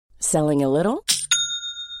Selling a little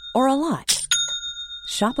or a lot?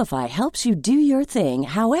 Shopify helps you do your thing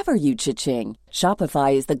however you cha-ching.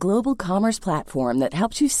 Shopify is the global commerce platform that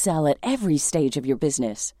helps you sell at every stage of your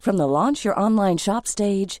business. From the launch your online shop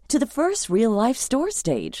stage to the first real-life store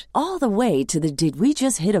stage, all the way to the did we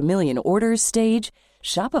just hit a million orders stage.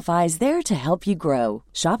 Shopify is there to help you grow.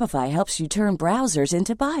 Shopify helps you turn browsers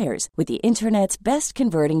into buyers with the internet's best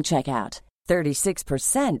converting checkout.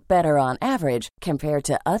 36% better on average compared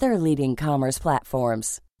to other leading commerce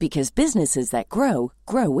platforms. Because businesses that grow,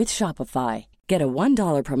 grow with Shopify. Get a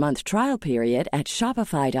 $1 per month trial period at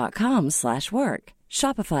shopify.com/work.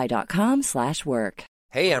 Shopify.com/work.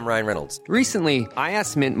 Hey, I'm Ryan Reynolds. Recently, I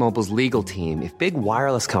asked Mint Mobile's legal team if big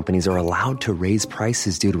wireless companies are allowed to raise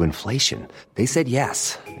prices due to inflation. They said yes.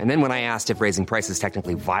 And then when I asked if raising prices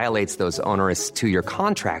technically violates those onerous two-year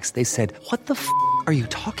contracts, they said, "What the f*** are you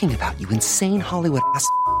talking about, you insane Hollywood ass?"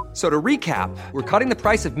 So to recap, we're cutting the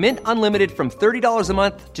price of Mint Unlimited from $30 a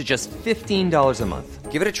month to just $15 a month.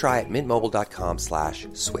 Give it a try at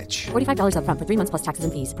mintmobile.com/switch. $45 up front for 3 months plus taxes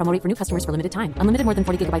and fees. Promo rate for new customers for limited time. Unlimited more than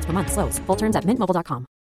 40 gigabytes per month. Slows full terms at mintmobile.com.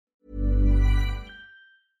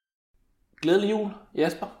 Glædelig jul,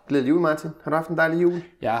 Jasper. Glædelig jul, Martin. Har du haft en dejlig jul?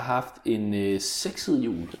 Jeg har haft en sexet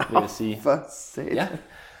jul, vil jeg sige. For satan. Ja.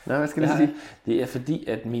 Nå, hvad skal du sige? Det er fordi,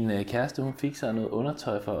 at min kæreste, hun fik sig noget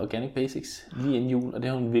undertøj fra Organic Basics lige inden jul, og det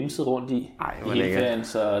har hun vimset rundt i hele ferien,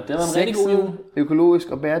 så det var en rigtig god jul. Økologisk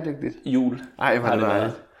og bæredygtigt. Jul. Ej, hvor er det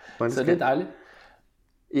dejligt. Så det er dejligt.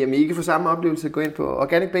 Jamen, I kan få samme oplevelse. Gå ind på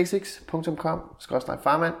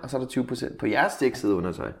organicbasics.com/farmand, og så er der 20% på jeres sexede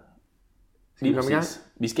undertøj. Skal vi komme i gang?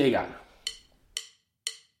 Vi skal i gang.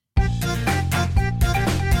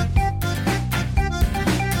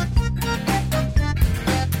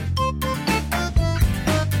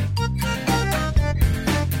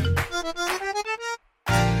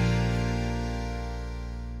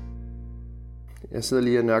 Jeg sidder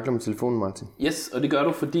lige og nørkler med telefonen, Martin. Yes, og det gør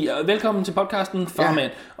du, fordi... Velkommen til podcasten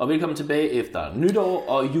Farmand, og velkommen tilbage efter nytår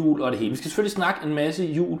og jul og det hele. Vi skal selvfølgelig snakke en masse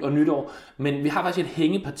jul og nytår, men vi har faktisk et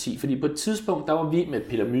hængeparti, fordi på et tidspunkt, der var vi med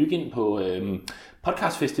Peter Mygind på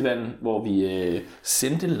podcastfestivalen, hvor vi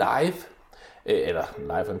sendte live, eller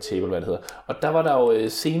live on table, hvad det hedder. Og der var der jo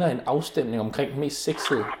senere en afstemning omkring den mest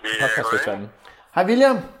sexede podcastfestivalen. Hej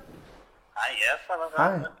William. Hej Jasper.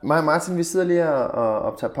 Hej. Mig og Martin, vi sidder lige og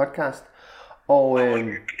optager podcast. Og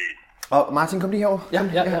Martin, kom lige herover. Ja.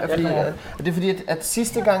 Det er fordi, at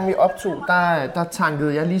sidste gang vi optog, der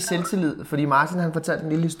tankede jeg lige selvtillid, fordi Martin han fortalte en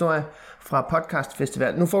lille historie fra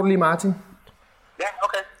podcastfestivalen. Nu får du lige Martin. Ja,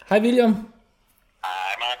 okay. Hej William.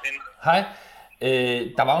 Hej Martin. Hej.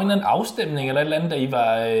 Der var jo en eller anden afstemning eller et eller andet, da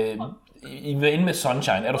I var inde med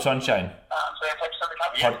Sunshine. Er du Sunshine?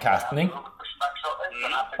 Podcasten, ikke?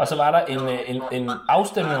 Og så var der en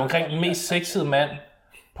afstemning omkring den mest sexede mand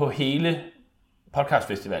på hele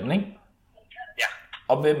podcastfestivalen, ikke? Ja.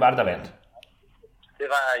 Og hvem var det, der vandt? Det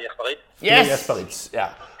var Jasper Ritz. Yes! Det var Jasper Ritz, ja.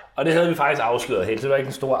 Og det havde vi faktisk afsløret helt, så det var ikke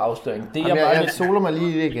en stor afsløring. Jeg soler mig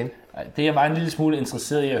lige igen. Det jeg var en lille smule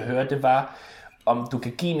interesseret i at høre, det var, om du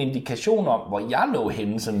kan give en indikation om, hvor jeg lå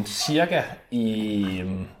henne, sådan cirka i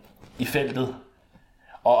feltet.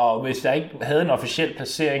 Og hvis jeg ikke havde en officiel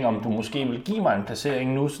placering, om du måske ville give mig en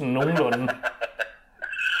placering nu, sådan nogenlunde.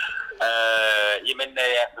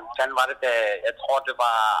 Hvordan var det, da jeg tror, det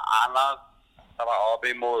var Anders, der var oppe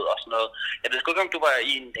imod og sådan noget. Jeg ved sgu ikke, om du var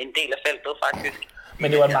i en del af feltet, faktisk. Men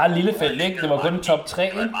det var et meget lille felt, ikke? Det var kun top 3,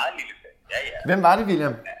 ikke? Det var et meget lille felt, ja. Hvem var det,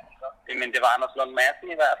 William? Men det var Anders Lund Madsen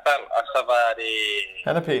i hvert fald, og så var det...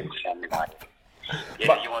 Han er pæn. Ja,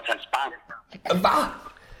 Jonathan Spang. Hvad?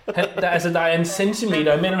 Der er en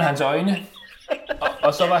centimeter imellem hans øjne,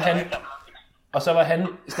 og så var han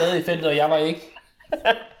stadig i feltet, og jeg var ikke.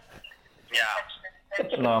 Ja. Nå.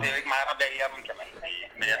 Det er jo ikke mig, der vælger dem, kan man sige.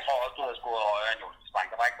 Men jeg tror også, du havde scoret højere end Jonathan Spang.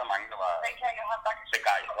 Der var ikke så mange, der var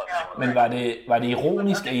begejstrede. Men var det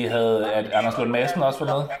ironisk, at Anders Lund Madsen også var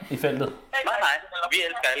med i feltet? Nej. Vi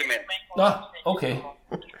elsker alle mænd. Nå, okay.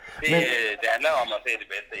 Det handler om at se det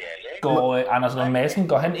bedste i alle, ikke? Går Anders Lund Madsen,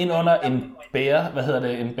 går han ind under en bære? Hvad hedder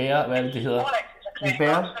det? En bære? Hvad er det hedder? En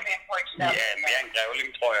bære? Ja, mere en grævling,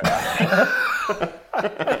 tror jeg.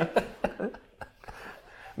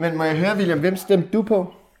 Men må jeg høre, William, hvem stemte du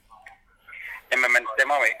på? Jamen, man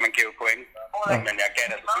stemmer jo ikke, man giver jo point. Ja. Men jeg gav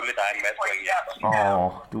da selvfølgelig dig en masse point, ja.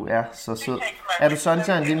 Du er så sød. Er du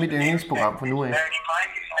Sunshine? Det er mit yndlingsprogram for nu af.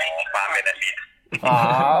 Bare med dig lidt.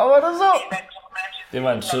 Hvor er du så? Det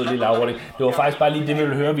var en sød lille afrunding. Det var faktisk bare lige det, vi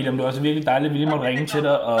ville høre, William. Det var også virkelig dejligt, at vi lige måtte ringe til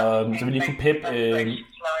dig, og så vi lige kunne peppe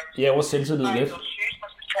vores selvtillid lidt. Det er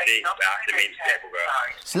det mindste, jeg kunne gøre.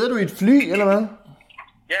 Sidder du i et fly, eller hvad?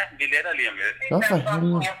 Ja, vi letter lige om lidt. Nå for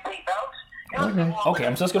helvede. Okay,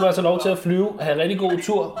 men så skal du altså lov til at flyve. Have rigtig god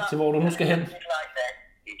tur til, hvor du nu skal hen. Tak.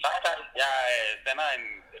 Jeg sender en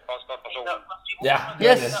postkort fra solen. Ja,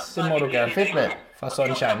 Yes. det må du gerne. Fedt, mand. Fra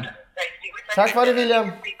Sunshine. Tak for det,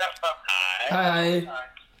 William. Hej.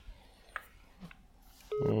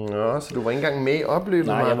 Nå, så du var ikke engang med i opløbet,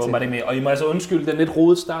 Nej, jeg var bare ikke med. Og I må altså undskylde den lidt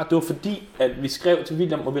rodede start. Det var fordi, at vi skrev til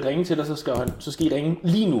William, og vi ringede til dig, så skrev han, så skal I ringe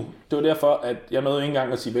lige nu. Det var derfor, at jeg nåede ikke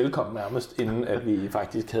engang at sige velkommen nærmest, inden at vi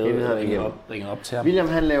faktisk havde ringet op til ham. William,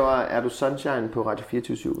 han laver Er du Sunshine på Radio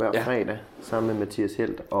 24/7 hver fredag, sammen med Mathias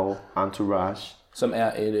Helt og Entourage. Som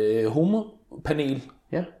er et homopanel.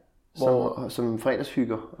 Ja, som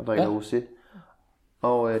fredagshygger og drikker rosé.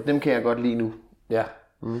 Og dem kan jeg godt lide nu. Ja.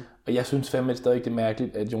 Og jeg synes fandme stadig, det er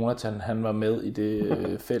mærkeligt, at Jonathan han var med i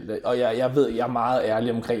det felt. Og jeg ved, jeg er meget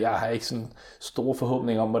ærlig omkring, jeg har ikke sådan store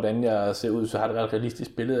forhåbninger om, hvordan jeg ser ud, så jeg har et ret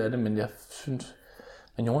realistisk billede af det, men jeg synes,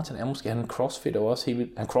 men Jonathan er måske, han er en crossfitter også helt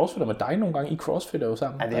vildt. Han crossfitter med dig nogle gange, I crossfitter jo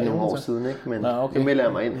sammen. Ja, det er nogle år siden, ikke? Men okay. Nu melder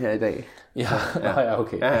jeg mig ind her i dag. Ja,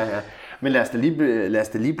 okay. Ja. Men lad os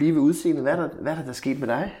da lige blive ved udseendet. Hvad er der sket med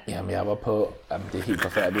dig? Jamen, jeg var på... Jamen, det er helt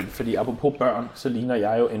forfærdeligt, fordi apropos børn, så ligner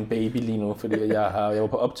jeg jo en baby lige nu, fordi jeg var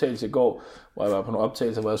på optagelse i går, hvor jeg var på nogle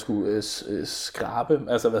optagelser, hvor jeg skulle skrabe,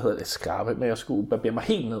 men jeg skulle barbere mig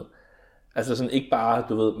helt ned. Altså sådan ikke bare,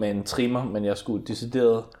 du ved, med en trimmer, men jeg skulle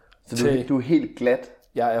decideret... Så du er helt glat?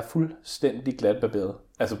 Jeg er fuldstændig glat barberet,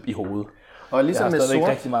 altså i hovedet. Og ligesom jeg har med stadig sort...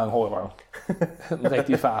 rigtig mange hår i røven. En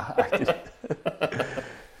rigtig far-agtigt.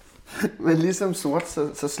 Men ligesom sort,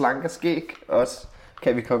 så slanker skæg også,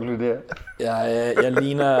 kan vi konkludere. Jeg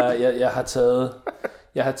ligner, jeg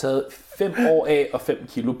har taget 5 år af og 5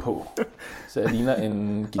 kilo på. Så jeg ligner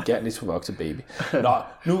en gigantisk forvokset baby. Nå,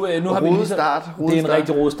 nu har vi lige start. Det er en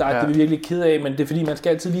rigtig rodet start, det er vi virkelig ked af, men det er fordi, man skal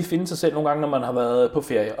altid lige finde sig selv nogle gange, når man har været på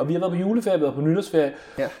ferie. Og vi har været på juleferie, vi har været på nytårsferie.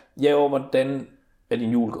 Ja, hvordan er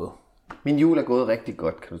din jul gået? Min jul er gået rigtig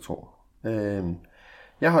godt, kan du tro.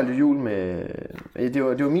 Jeg holdt jul med... Det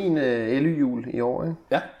var min Elly-jul i år, ikke?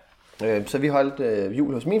 Ja. Så vi holdt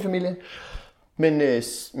jul hos min familie. Men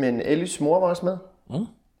Ellys mor var også med.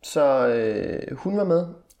 Så hun var med.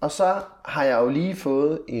 Og så har jeg jo lige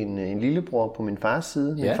fået en lillebror på min fars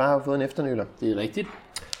side. Min far har fået en efternøller. Det er rigtigt.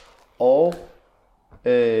 Og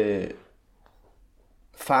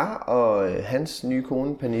far og hans nye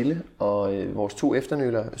kone Pernille og vores 2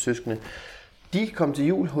 efternøller søskende, de kom til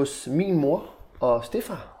jul hos min mor og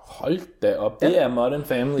stedfar. Hold da op, det er Modern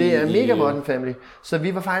Family. Det er mega Modern Family. Så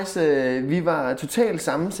vi var faktisk totalt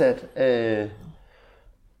sammensat.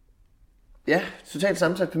 Totalt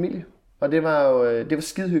sammensat familie. Og det var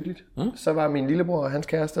skide hyggeligt. Så var min lillebror og hans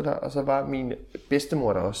kæreste der, og så var min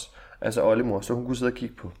bedstemor der også. Altså oldemor, så hun kunne sidde og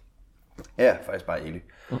kigge på. Ja, faktisk bare Elly.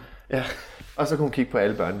 Ja. Og så kunne hun kigge på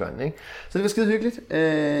alle børnebørnene, ikke? Så det var skide hyggeligt.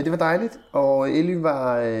 Det var dejligt, og Elly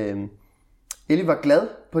var glad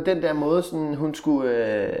på den der måde, sådan hun skulle,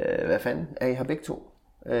 hvad fanden, er I her begge to?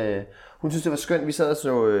 Hun synes det var skønt, vi sad og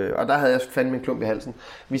så, og der havde jeg fandme en klump i halsen.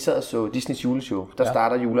 Vi sad og så Disneys juleshow, der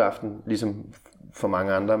starter juleaften, ligesom for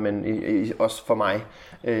mange andre, men også for mig.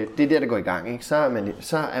 Det er der går i gang, ikke?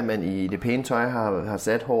 Så er man i det pæne tøj, har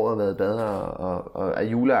sat håret, været bader og er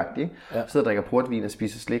juleagtig, ikke? Ja. Sidder og drikker portvin og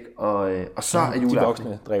spiser slik, og så er juleaften. De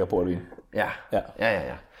voksne drikker portvin. Ja.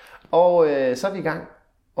 Og så er vi i gang.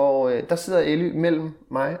 Og der sidder Elly mellem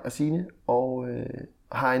mig og Signe, og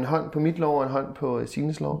har en hånd på mit lår og en hånd på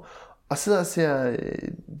Signes lår, og sidder og ser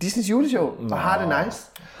Disneys juleshow, og har det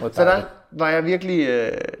nice. Så der var jeg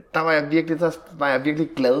virkelig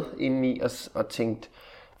glad indeni, og tænkte,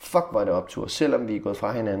 fuck hvor er det optur, selvom vi er gået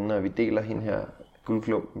fra hinanden, og vi deler hende her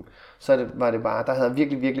guldklumpen, så var det bare, der havde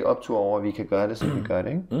virkelig, virkelig optur over, at vi kan gøre det, som vi gør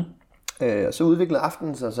det, ikke? Og så udviklede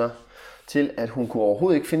aftenen sig så til, at hun kunne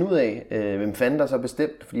overhovedet ikke finde ud af, hvem fanden der så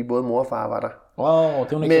bestemt, fordi både mor og far var der. Wow,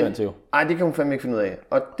 det var hun ikke vant til jo. Nej, det kan hun fandme ikke finde ud af.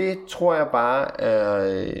 Og det tror jeg bare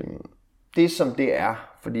er det, som det er.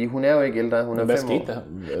 Fordi hun er jo ikke ældre, hun er 5 år. Hvad skete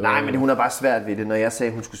der? Nej, men hun er bare svært ved det. Når jeg sagde,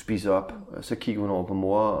 at hun skulle spise op, så kiggede hun over på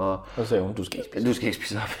mor. Og så sagde hun, du skal ikke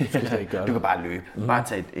spise op. Du kan bare løbe. Bare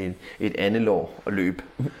tage et andet lår og løbe.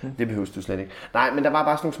 Det behøver du slet ikke. Nej, men der var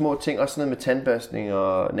bare sådan nogle små ting. Også sådan noget med tandbørstning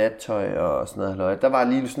og nattøj og sådan noget. Der var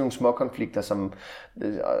lige sådan nogle små konflikter, som...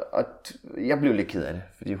 Og jeg blev lidt ked af det,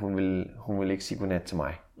 fordi hun ville ikke sige godnat til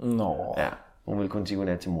mig. Nå. Ja. Hun ville kun sige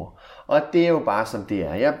godnat til mor. Og det er jo bare som det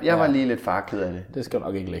er. Jeg var lige lidt farked af det. Det skal du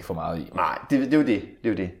nok ikke lægge for meget i. Nej, det er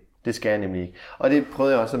jo det. Det skal jeg nemlig ikke. Og det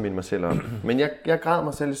prøvede jeg også at minde mig selv om. Men jeg græd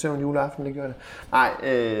mig selv i søvn juleaften, det gjorde det.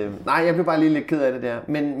 Nej, jeg blev bare lige lidt ked af det der.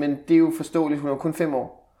 Men det er jo forståeligt, hun er kun 5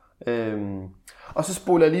 år. Og så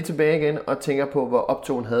spoler jeg lige tilbage igen og tænker på, hvor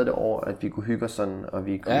optogen havde det over, at vi kunne hygge os sådan. Og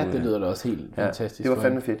vi kunne, ja, det lyder da også helt fantastisk. Det var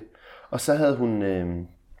fandme fedt. Og så havde hun...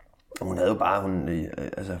 Hun havde jo bare,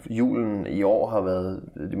 altså julen i år har været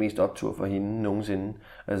det mest optur for hende nogensinde.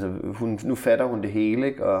 Altså nu fatter hun det hele,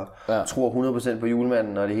 ikke? Og tror 100% på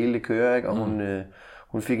julemanden, og det hele det kører, ikke? Og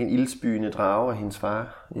hun fik en ildsbyende drage af hendes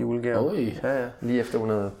far i julegave. Ja, lige efter hun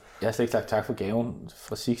havde... Jeg har slet ikke sagt tak for gaven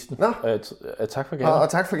fra Sixten. Nå. Tak for gaven. Og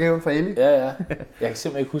tak for gaven fra Ellie. Ja. Jeg kan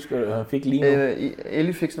simpelthen ikke huske, hvad han fik lige nu.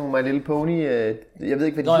 Ellie fik sådan nogle My Little Pony. Jeg ved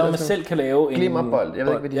ikke, hvad de hedder. Når man selv kan lave en... Glimmerbold. Jeg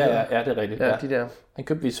ved ikke, hvad de hedder. Ja, det er rigtigt. Ja, de der. Den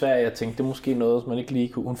købte vi i Sverige, jeg tænkte, det er måske noget, som man ikke lige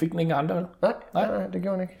kunne... Hun fik den ikke andre, vel? Nej, det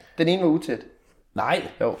gjorde hun ikke. Den ene var utæt. Nej,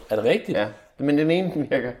 jo. Er det rigtigt? Ja, men den ene den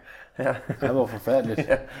virker. Ja. Det var forfærdeligt.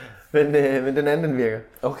 Ja. Men den anden den virker.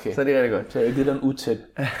 Okay. Så det er rigtig godt. Så det er den utæt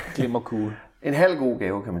glimmerkugle. En halv god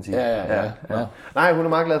gave, kan man sige. Ja. Nej, hun er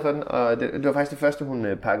meget glad for den, og det var faktisk det første, hun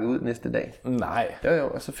pakkede ud næste dag. Nej. Jo,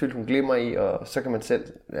 og så fyldte hun glimmer i, og så kan man selv,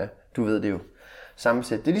 ja, du ved det jo,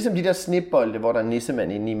 sammensætte. Det er ligesom de der snipbolde, hvor der er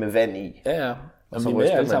nissemand inde i med vand i. Ja. Og så vi er med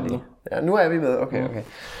alle sammen nu. Ja, nu er vi med. Okay.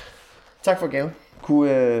 Tak for gaven.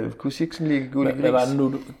 Kunne Sixten lide Gullig Gris? Hvad var det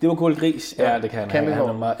nu? Det var Gullig Gris. Ja, det kan han. Han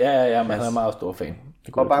er han er meget stor fan.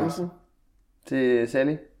 Og bamsen til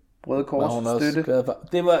Sally? Røde Kors støtte.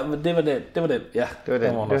 Det var den. Ja, det var den. Det var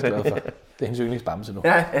hun også glad for. Det er hendes yndlingsbamse nu.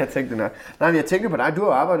 Ja, jeg tænkte nok. Nej, men jeg tænkte på dig. Du har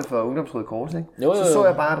jo arbejdet for Ungdomsrøde Kors, ikke? Jo. Så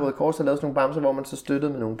jeg bare, at Røde Kors har lavet sådan nogle bamser, hvor man så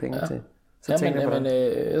støttede med nogle penge til. Så jeg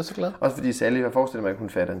er så glad. Også fordi Sally, jeg forestiller mig, at hun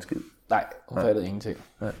fatter en skid. Nej, hun fattede ingenting.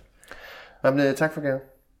 Nej. Jamen, tak for gaven.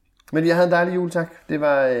 Men jeg havde en dejlig jul, tak. Det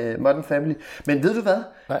var Modern Family. Men ved du hvad?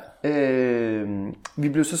 Nej. Vi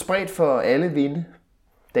blev så spredt for alle vinde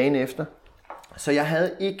dagen efter. Så jeg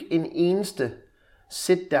havde ikke en eneste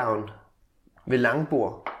sit-down ved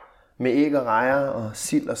langbord med æg og rejer og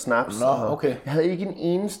sild og snaps. Okay. Jeg havde ikke en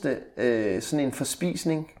eneste sådan en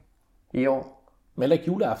forspisning i år. Men heller ikke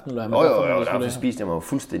juleaften? Eller? Jo, derfor spiste jeg mig jo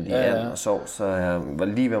fuldstændig and og sovs, så jeg var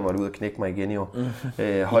lige ved at måtte ud og knække mig igen i år.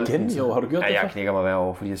 Igen i år? Har du gjort det? Ja, jeg knækker mig hver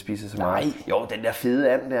år, fordi jeg spiser så meget. Jo, den der fede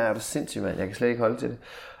and der er du sindssygt, mand. Jeg kan slet ikke holde til det.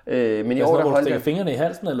 Men i år der holdt jeg fingrene i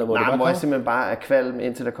halsen, eller hvor det bare hvor jeg simpelthen bare er kvalm,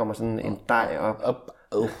 indtil der kommer sådan en dej op.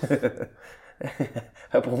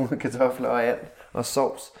 Af brune kartofler og and og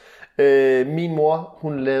sovs. Min mor,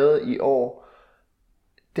 hun lavede i år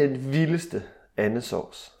den vildeste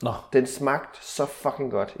andesovs. Den smagte så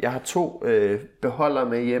fucking godt. Jeg har 2 beholdere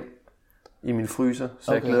med hjem i min fryser,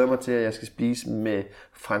 så jeg glæder mig til, at jeg skal spise med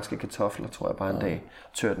franske kartofler, tror jeg, bare en dag.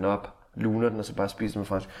 Tør den op, luner den, og så bare spise den med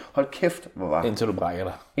fransk. Hold kæft, hvor var det. Indtil du brækker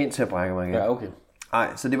dig. Indtil jeg brækker mig igen. Ja, okay. Nej,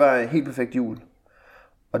 så det var en helt perfekt jul.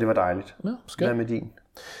 Og det var dejligt. Ja, skønt. Hvad med din?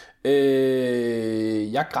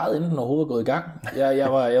 Jeg græd inden den overhovedet var gået i gang.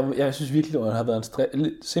 Jeg synes virkelig, det har været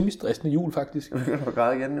en semi-stressende jul, faktisk. Begynder du at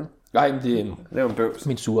græde igen nu? Nej, men det var en bøvs.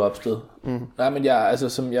 Min sure opstød. Nej, men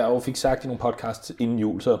som jeg jo fik sagt i nogle podcasts inden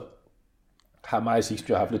jul, så har mig og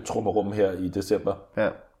Sixten jo haft lidt trummerum her i december. Ja.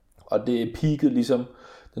 Og det peakede ligesom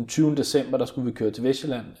den 20. december, der skulle vi køre til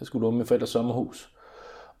Vestjylland. Jeg skulle låne min forældres sommerhus.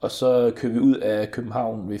 Og så kørte vi ud af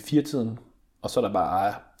København ved 4-tiden, og så er der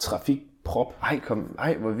bare trafikprop.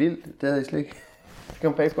 Ej, hvor vildt. Det havde jeg slet ikke. Det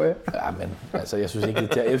kom bag på jer. Ja, men altså, jeg synes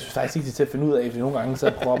faktisk ikke, det er til at finde ud af, fordi nogle gange så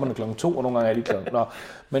er propperne 2:00, og nogle gange er de klokken. Nå,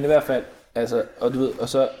 men i hvert fald, altså, og du ved, og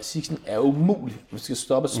så Sixten er umulig. Vi skal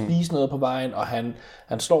stoppe og spise noget på vejen, og han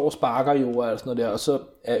slår og sparker jo og sådan noget der, og så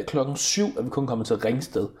er 7:00, er vi kun kommet til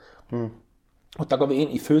Ringsted. Og der går vi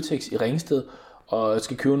ind i Føtex i Ringsted, og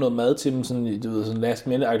skal købe noget mad til dem, sådan, du ved, sådan last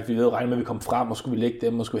minute, vi ved regne med, at vi kom frem, og skulle vi lægge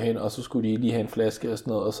dem, og skulle hen, og så skulle de lige have en flaske og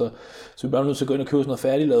sådan noget, og så vi bare nødt til at gå ind og købe sådan noget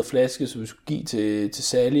færdiglavet flaske, så vi skulle give til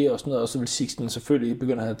Sally og sådan noget, og så vil Sixten selvfølgelig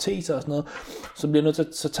begynde at have teser og sådan noget, så bliver jeg nødt til,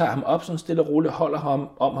 så tager jeg ham op sådan stille og roligt, holder ham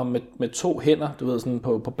om ham med 2 hænder, du ved, sådan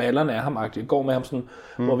på ballerne af ham, jeg går med ham sådan,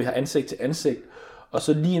 hvor vi har ansigt til ansigt, og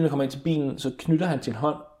så lige inden vi kommer ind til bilen, så knytter han sin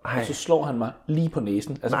hånd, og så slår han mig lige på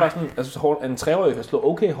næsen, altså bare sådan, altså hårdt, en 3-årig kan slå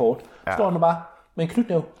okay hårdt, slår han bare med en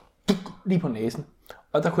knytnæve lige på næsen.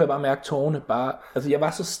 Og der kunne jeg bare mærke tårerne bare... Altså, jeg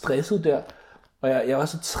var så stresset der, og jeg var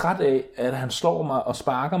så træt af, at han slår mig og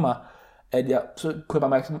sparker mig, at så kunne jeg bare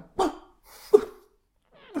mærke sådan...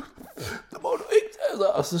 Der må du ikke... Altså,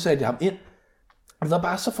 og så satte jeg ham ind. Og det var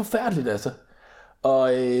bare så forfærdeligt, altså.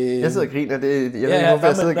 Og, jeg sidder og griner. Jeg ved ikke, hvorfor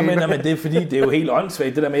jeg sidder og griner. Men det er fordi, det er jo helt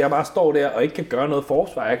åndssvagt, det der med, at jeg bare står der og ikke kan gøre noget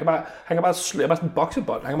forsvar. Han kan bare slå... Jeg er bare sådan en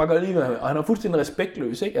boksebold. Han kan bare gøre det lige med ham. Og han er fuldstændig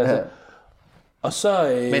respektløs, ikke? Altså... Og så...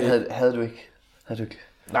 Men havde du ikke?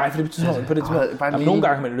 Nej, for det betyder på det tidspunkt. Nogle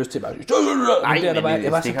gange har man lyst til bare...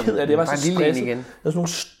 Jeg var så ked af det. Jeg var så stresset. Der var sådan nogle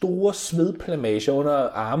store svedplamager under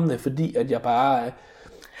armene, fordi at jeg bare...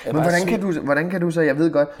 Men hvordan kan du så... Jeg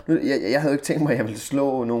ved godt... Jeg havde ikke tænkt mig, at jeg ville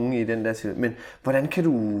slå nogen i den der situation. Men hvordan kan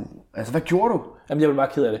du... Altså, hvad gjorde du? Jamen, jeg var bare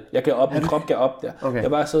ked af det. Jeg gav op. Min krop gav op der. Okay.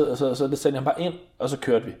 Jeg var så det sendte jeg bare ind, og så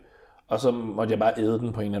kørte vi. og så måtte jeg bare æde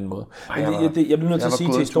den på en eller anden måde. Jeg bliver nødt til at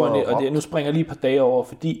sige til historien, og nu springer jeg lige et par dage over,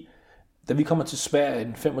 fordi da vi kommer til Sverige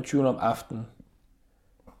den 25. om aftenen,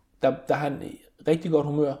 der har han rigtig godt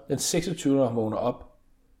humør. Den 26. når han vågner op,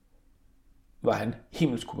 var han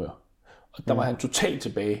himmelsk humør. Og der var han totalt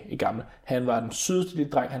tilbage i gamle. Han var den sødeste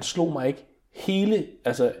lille dreng. Han slog mig ikke hele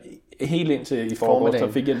indtil i forgårs,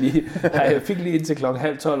 så fik jeg fik lige indtil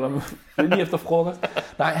 11:30, lige efter frokost.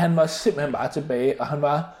 Nej, han var simpelthen bare tilbage, og han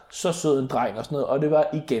var så sød en dreng og sådan noget. Og det var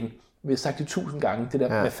igen, vi har sagt det 1000 gange, det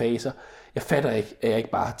der med faser. Jeg fatter ikke, at jeg ikke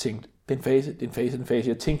bare har tænkt, det er en fase.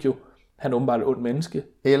 Jeg tænkte jo, han er åbenbart et ondt menneske.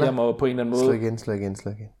 Eller, jeg må på en eller anden måde... slå igen.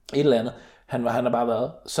 Et eller andet. Han har bare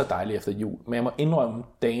været så dejlig efter jul. Men jeg må indrømme,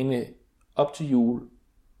 dagene op til jul,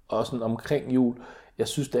 og sådan omkring jul, jeg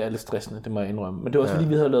synes, det er lidt stressende, det må jeg indrømme. Men det var også fordi,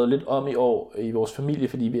 vi havde lavet lidt om i år i vores familie,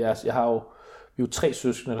 fordi vi er jo 3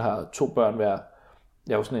 søskende, der har 2 børn hver.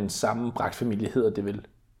 Jeg er jo sådan en sammenbragt familie, hedder det vel.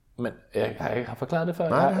 Men jeg har forklaret det før.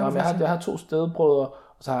 Nej, jeg har 2 stedbrødre, og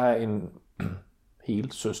så har jeg en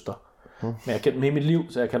hel søster. Men jeg har kendt dem i mit liv,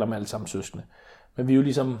 så jeg kalder dem alle sammen søskende. Men vi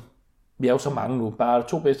er jo så mange nu. Bare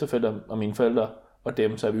 2 bedsteforældre og mine forældre og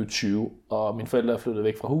dem, så er vi jo 20. Og mine forældre er flyttet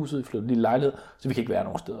væk fra huset, flyttet en lille lejlighed, så vi kan ikke være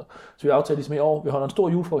nogen steder. Så vi har aftalt ligesom i år, vi holder en stor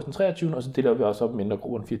julefrokost den 23. og så deler vi også op mindre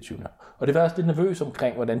grupper den 24. Og det var også lidt nervøs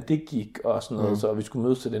omkring, hvordan det gik og sådan noget, så vi skulle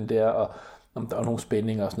mødes til den der, og om der var nogle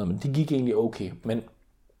spændinger og sådan noget, men det gik egentlig okay. Men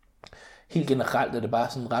helt generelt er det bare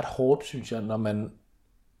sådan ret hårdt, synes jeg,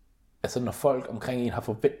 når folk omkring en har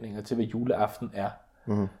forventninger til, hvad juleaften er.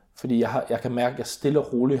 Fordi jeg kan mærke, at jeg stille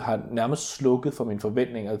og roligt har nærmest slukket for mine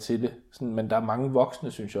forventninger til det. Sådan, men der er mange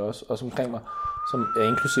voksne, synes jeg også omkring mig, som er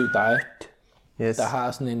inklusiv dig, der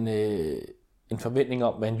har sådan en forventning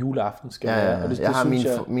om, hvad en juleaften skal være. Og det, jeg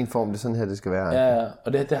har min form, det er sådan her, det skal være. Ja,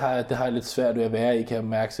 og det har jeg lidt svært ved at være i, kan jeg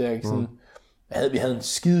mærke. Så jeg ikke sådan, vi havde en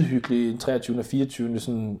skidehyggelig 23. og 24.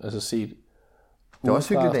 sådan, altså set. Det var også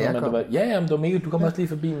hyggeligt, da jeg kom. Men det var mega. Du kom også lige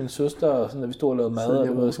forbi min søster, og sådan, da vi stod og lavede mad, og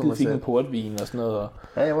du var skide fik en portvin og sådan noget. Og...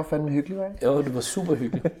 Ja, jeg var fandme hyggelig, var jeg? Jo, det var super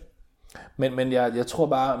hyggeligt. men jeg tror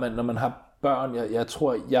bare, når man har børn, jeg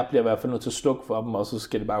tror, jeg bliver i hvert fald nødt til at slukke for dem, og så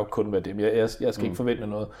skal det bare kun være dem. Jeg skal ikke forvente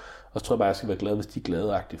noget, og så tror jeg bare, jeg skal være glad, hvis de er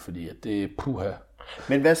glade-agtige, fordi at det er puha.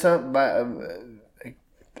 Men hvad så?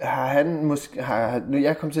 Har han måske... Nu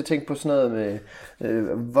jeg kom til at tænke på sådan noget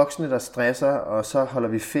med voksne, der stresser, og så holder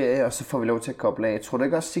vi ferie, og så får vi lov til at koble af. Tror du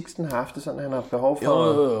ikke også, Sixten har haft det sådan, han har behov for...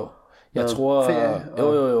 Jo. Jeg tror,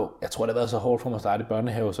 Jeg tror, det har været så hårdt for mig at starte i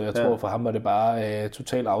børnehave, så jeg tror, for ham var det bare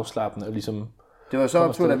totalt afslappende. Og ligesom det var så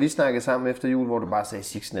optur, da vi snakkede sammen efter jul, hvor du bare sagde,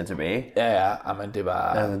 Sixten er tilbage. Ja, men det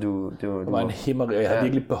var... Altså, det var en himmel, og jeg havde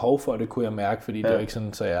virkelig behov for det, kunne jeg mærke, fordi det var ikke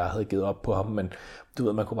sådan, så jeg havde givet op på ham, men du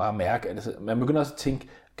ved, man kunne bare mærke, at man begynder også at tænke,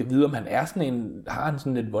 kan vide, om han er har han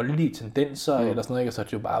sådan lidt voldelige tendenser, eller sådan noget, og så har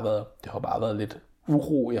det har bare været lidt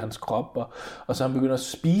uro i hans krop, og så han begynder at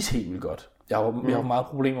spise helt vildt godt. Jeg har meget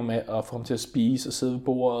problemer med at få ham til at spise og sidde ved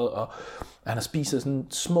bordet, og han har spist sådan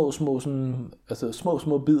små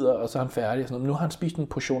bidder, og så er han færdig. Og sådan noget. Men nu har han spist en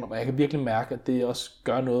portion, og jeg kan virkelig mærke, at det også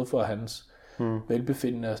gør noget for hans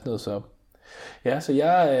velbefindende og sådan noget. Så ja, så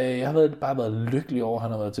jeg har bare været lykkelig over, at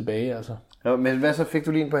han har været tilbage. Altså. Ja, men hvad så, fik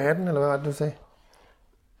du lige en på hatten, eller hvad var det, du sagde?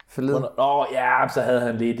 Så havde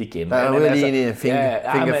han lidt igen. Der var lige en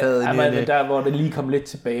fingerfad. Men der hvor det lige kom lidt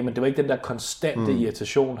tilbage, men det var ikke den der konstante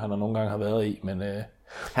irritation, han nogle gange har været i. Men,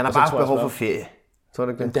 han har bare behov for ferie. Tror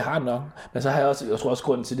du ikke det? Det har han nok. Men så har jeg tror også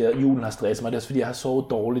grunden til det, at julen har stresset mig. Det er også fordi, jeg har sovet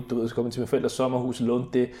dårligt. Du ved, så kom jeg til min forældres sommerhus og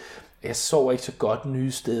lånte det. Jeg sover ikke så godt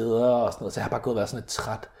nye steder og sådan noget, så jeg har bare gået og været sådan lidt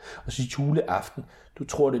træt. Og så juleaften, du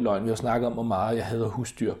tror det er løgn. Vi har snakket om, hvor meget jeg hader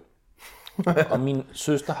husdyr. Og min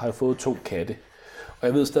søster har jo fået 2 katte. Og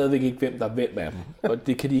jeg ved stadigvæk ikke, hvem der er hvem af dem. Og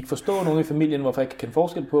det kan de ikke forstå, nogen i familien, hvorfor jeg ikke kan kende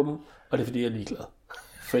forskel på dem. Og det er, fordi jeg er ligeglad.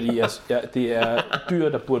 Fordi det er dyr,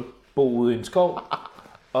 der burde bo ude i en skov.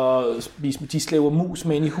 Og de slæver mus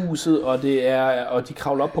med ind i huset, og de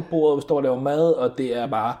kravler op på bordet, og står og laver mad, og det er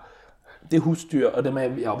bare... Det er husdyr, og dem er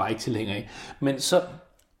jeg jo bare ikke tilhænger af. Men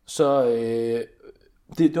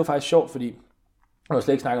det var faktisk sjovt, fordi... Jeg har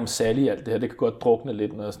slet ikke snakket om Sally i alt det her. Det kan godt drukne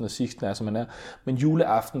lidt, når sådan Sixten er, som man er. Men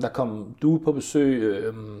juleaften, der kom du på besøg.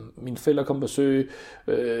 Mine forældre kom på besøg.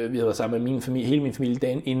 Vi havde været sammen med min familie, hele min familie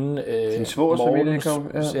dagen inden. Din svogers familie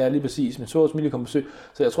kom? Ja, lige præcis. Min svogers familie kom på besøg.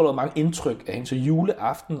 Så jeg tror, der var mange indtryk af hende. Så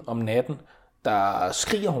juleaften om natten, der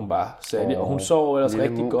skriger hun bare, Sally. Og hun sov ellers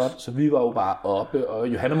rigtig godt. Så vi var jo bare oppe. Og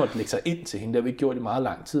Johanna måtte lægge sig ind til hende. Det har vi ikke gjort i meget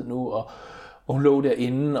lang tid nu. Og hun lå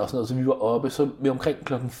derinde og sådan noget. Så vi var oppe. Så vi omkring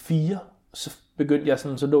 4:00. Så begyndte jeg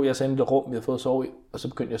sådan, så lå jeg sådan i det rum, vi havde fået at sove i, og så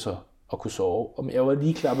begyndte jeg så at kunne sove. Og jeg var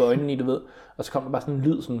lige klappet øjnene i, du ved, og så kom der bare sådan en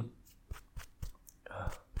lyd sådan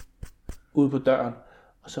ude på døren,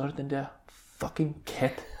 og så var det den der fucking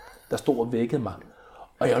kat, der stod og vækkede mig.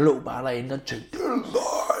 Og jeg lå bare derinde og tænkte, det er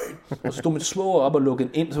løgn. Og så stod min svoger op og lukkede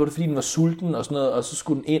ind, så var det fordi, den var sulten og sådan noget, og så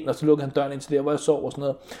skulle den ind, og så lukkede han døren ind til der, hvor jeg sov og sådan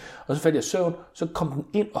noget. Og så faldt jeg i søvn, så kom den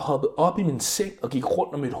ind og hoppede op i min seng og gik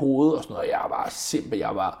rundt om mit hoved og sådan noget. Jeg var simpel,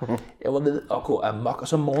 jeg var ved at gå amok. Og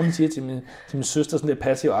så om morgenen siger jeg til min søster sådan lidt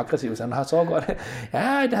passiv og aggressiv, så han har så godt.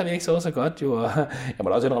 Ja, det har vi ikke så godt jo. Og jeg må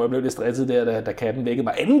da også indrømme, at jeg blev lidt stresset der, da katten vækkede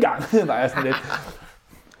mig anden gang. Var jeg sådan lidt.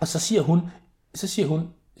 Og så siger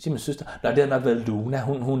min søster, nej, det har nok været Luna,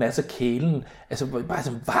 hun er så kælen. Altså, bare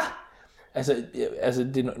sådan, hvad? Altså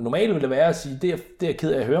det normale ville være at sige, det er jeg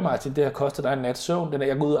ked af at høre, Martin, det har kostet dig en nat søvn,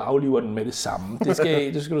 jeg går ud og afliver den med det samme. Det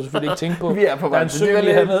skal du selvfølgelig ikke tænke på. Vi er på vej til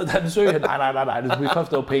hernede, der er en sø hernede. Nej, det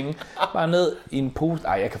koster jo penge. Bare ned i en pose.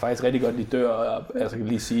 Ej, jeg kan faktisk rigtig godt lide dør, og altså kan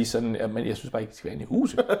lige sige sådan, men jeg synes bare ikke, det skal være inde i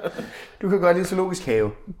huset. Du kan godt lide zoologisk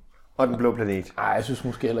have og den blå planet. Nej, jeg synes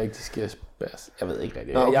måske heller ikke, det skal spæres. Jeg ved ikke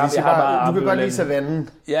rigtig. Nå, jeg har bare du kan godt lide savannen.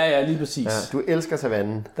 Ja, lige præcis. Ja, du elsker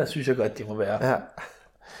savannen. Der synes jeg godt, det må være.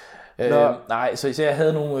 Ja. Nej, så jeg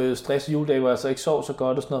havde nogle stress juledage, hvor jeg så ikke sov så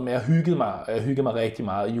godt og sådan noget, men jeg hyggede mig rigtig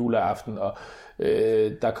meget juleaften, og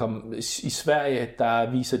der kom i Sverige,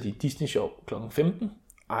 der viser de Disney Show kl. 15,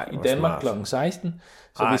 i Danmark kl. 16,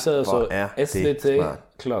 så vi sad og så SVT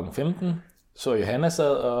kl. 15, så Johanna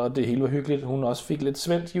sad, og det hele var hyggeligt, hun også fik lidt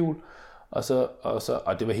svensk jul, og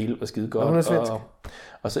det var hele var skide godt. Og hun er svensk?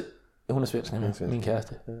 Og så, hun er svensk, min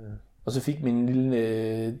kæreste. Og så fik min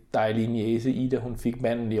lille dejlige niece Ida, hun fik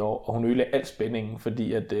manden i år, og hun ødelagde al spændingen,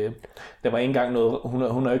 fordi at der var ikke engang noget,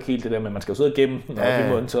 hun er jo ikke helt det der med, at man skal jo sidde og gemme den, og i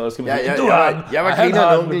munden, så skal man sige, du har den, jeg var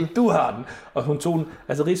griner onkel. Du har den. Og hun tog den,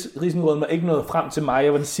 altså risengrøden var ikke nået frem til mig,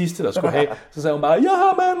 jeg var den sidste, der skulle have, så sagde hun bare, jeg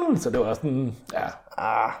har manden, så det var sådan,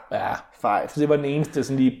 fejt. Så det var den eneste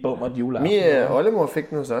sådan lige bummert juleaften. Min oldemor fik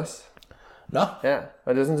den hos os. Nå. Ja,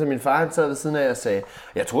 og det var sådan, at min far han sad ved siden af og sagde,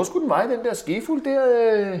 jeg tror sgu den var i den der skefuld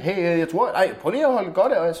der, hey, jeg tror, nej, prøv lige at holde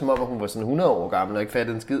godt af, som om hun var sådan 100 år gammel og ikke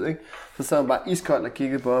fattede en skid, ikke? Så sad hun bare iskold og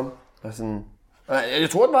kiggede på ham, og sådan, jeg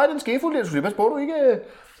tror den var i den skefuld der, du skulle lige passe på, du ikke...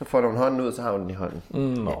 Så får hun hånden ud, så har hun den i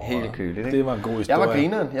hånden. Helt køligt, ikke? Det var en god historie. Jeg var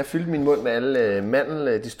grineren. Jeg fyldte min mund med alle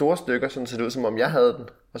mandel, de store stykker, sådan så det ud, som om jeg havde den.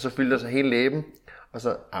 Og så fyldte jeg så hele læben, og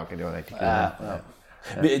så, okay, det var rigtig grineren. Ja.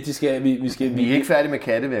 Vi er ikke færdige med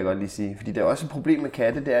katte, vil jeg godt lige sige. Fordi der er også et problem med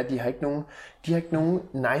katte, det er, at de har ikke nogen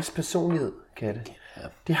nice personlighed, katte.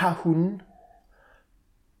 Det har hunden.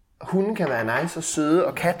 Hunden kan være nice og søde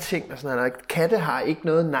og katting og sådan noget. Katte har ikke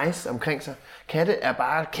noget nice omkring sig. Katte er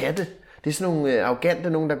bare katte. Det er sådan nogle arrogante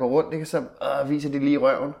nogen, der går rundt, ikke? Så viser de lige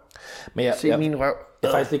røven. Men Se min røv. Jeg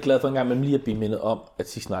er faktisk lidt glad for en gang, men lige at blive mindet om, at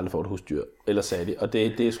Sixten aldrig får et husdyr, eller sagde de, og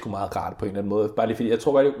det er sgu meget rart på en eller anden måde. Bare lige fordi, jeg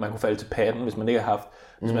tror godt, man kunne falde til patten, hvis man ikke har haft,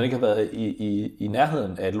 hvis man ikke har været i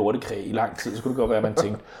nærheden af et lortekræ i lang tid, så kunne det godt være, at man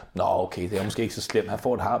tænkte, nå okay, det er måske ikke så slemt, han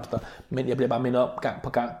får et hamster, men jeg bliver bare mindet om gang på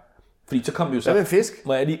gang. Fordi så kom vi jo så... Hvad med fisk?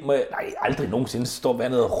 Nej, aldrig nogensinde. Så står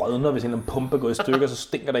vandet og rødner, hvis en pumpe går i stykker, så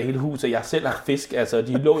stinker der hele huset. Jeg selv har fisk, altså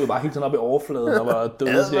de lå jo bare hele tiden oppe i overfladen og var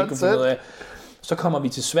døde, så jeg ikke kunne finde ud af. Så kommer vi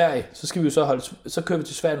til Sverige, så kører vi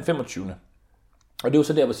til Sverige den 25. Og det er jo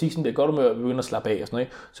så der, hvor Sixten bliver godt humør, og vi begynder at slappe af og sådan noget.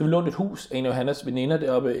 Så vi lånte et hus af en af Johannas veninder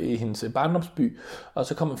deroppe i hendes barndomsby, og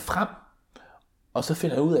så kommer vi frem, og så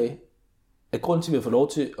finder jeg ud af, at grunden til, at vi har fået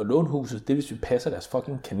lov til at låne huset, det er, hvis vi passer deres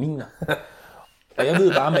fucking kaniner. Og jeg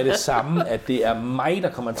ved bare med det samme, at det er mig,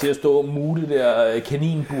 der kommer til at stå og mule det der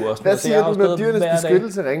kaninbur og sådan. Hvad siger du, når Dyrenes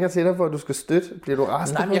Beskyttelse ringer til dig for, at du skal støtte? Bliver du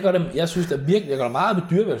rasende? Nej, men jeg synes da virkelig, jeg gør meget med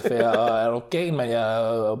dyrevelfærd, og er organ,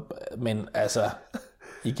 men altså,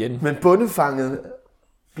 igen. Men bundefanget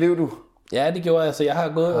blev du? Ja, det gjorde jeg. Så jeg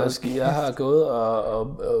har gået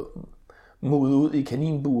og mudet ud i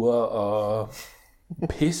kaninbuer og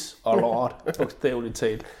pis og lort, bogstaveligt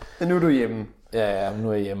talt. Men nu er du hjemme. Ja, nu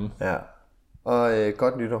er jeg hjemme. Ja. Og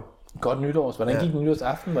godt nytår. Godt nytår. Hvordan gik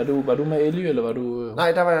nytårsaften? Var du med Ellie, eller var du...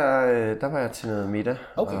 Nej, der var jeg til noget middag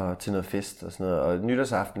og til noget fest og sådan noget. Og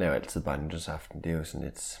nytårsaften er jo altid bare nytårsaften. Det er jo sådan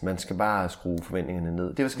lidt... Man skal bare skrue forventningerne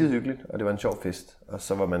ned. Det var skide hyggeligt, og det var en sjov fest. Og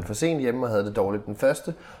så var man for sent hjemme og havde det dårligt den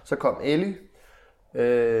første. Så kom Ellie,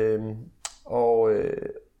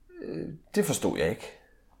 det forstod jeg ikke.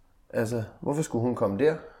 Altså, hvorfor skulle hun komme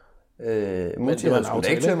der? Mutti havde sgu da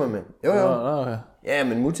ikke tømmermænd. Jo. Okay. Ja,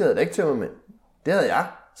 men Mutti havde da ikke tømmermænd. Det havde jeg.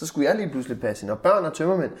 Så skulle jeg lige pludselig passe ind. Og børn og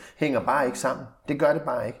tømmermænd hænger bare ikke sammen. Det gør det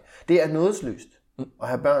bare ikke. Det er nådesløst at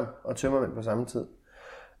have børn og tømmermænd på samme tid,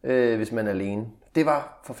 hvis man er alene. Det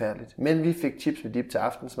var forfærdeligt. Men vi fik chips med dip til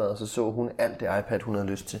aftensmad, og så hun alt det iPad, hun havde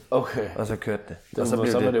lyst til. Okay. Og så kørte det. Og så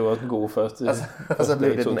var det jo også en god første. Og så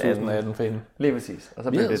blev det den anden. For hende. Lige præcis. Og så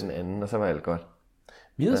blev det den anden, og så var alt godt.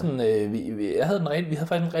 Vi havde sådan, vi havde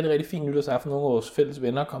faktisk en rigtig, rigtig fin nytårsaften. Nogle af vores fælles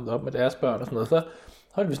venner kom op med deres børn og sådan noget.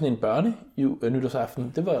 holdt vi sådan en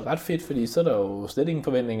nytårsaften. Det var ret fedt, fordi så er der jo slet ingen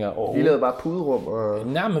forventninger overhovedet. Vi lavede bare puderum og...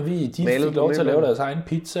 Nej, men de fik lov til at lave deres egen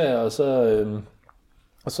pizza, og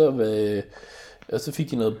så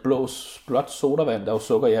fik de noget blåt sodavand, der er jo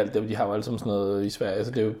sukker i alt det, de har jo alle sammen sådan noget i Sverige,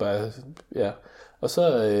 så det er jo bare, ja. Og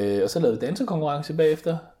så lavede vi dansekonkurrence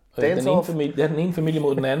bagefter. Den ene familie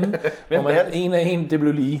mod den anden, hvor man en af en, det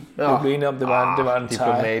blev lige. Det blev enige om, det var en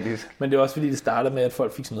tie. Men det var også fordi, det startede med, at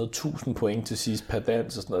folk fik sådan noget 1000 point til sidst per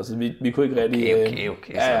dans og sådan noget, så vi kunne ikke rigtig...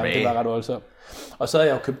 Okay, ja, det var ret voldsomt. Og så har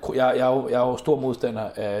jeg jo købt... Jeg er jo stor modstander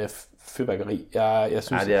af fyrværkeri. Jeg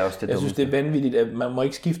synes, det er vanvittigt, at man må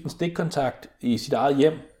ikke skifte en stikkontakt i sit eget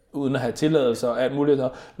hjem, uden at have tilladelser og alt muligt.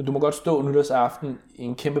 Men du må godt stå nytårsaften i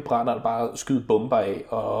en kæmpe brænder og bare skyde bomber af,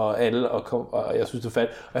 og alle, og jeg synes, det er fedt.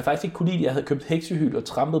 Og jeg faktisk ikke kunne lide, at jeg havde købt heksehyld og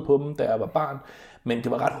trampet på dem, da jeg var barn. Men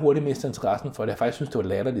det var ret hurtigt mistet interessen for det. Jeg faktisk synes, det var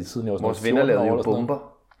latterligt, siden jeg var sådan vores venner lavede jo bomber.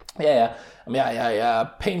 Ja. Jamen, jeg er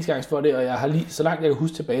panisk angst for det, og jeg har lige, så langt jeg kan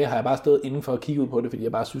huske tilbage, har jeg bare stået indenfor og kigget ud på det, fordi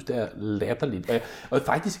jeg bare synes, det er latterligt. Og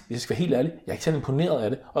faktisk, hvis jeg skal være helt ærlig, jeg er ikke så imponeret af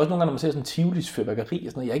det. Også nogle gange, når man ser sådan en Tivolis fyrværkeri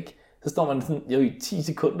og sådan noget, så står man sådan, i 10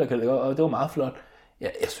 sekunder, og det var meget flot.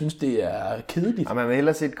 Jeg synes, det er kedeligt. Og man vil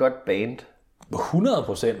hellere se et godt band.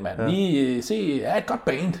 100%, mand. Lige se, et godt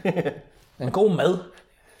band. En god mad.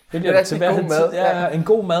 Det er rigtig god mad. Ja, en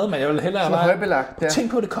god mad, men jeg vil hellere bare... højbelagt. Ja.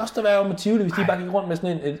 Tænk på, at det koster hver år med Tivoli, hvis de bare gik rundt med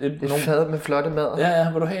sådan et fad med flotte mad.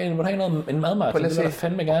 Ja, vil du have en madmarathon? Det vil jeg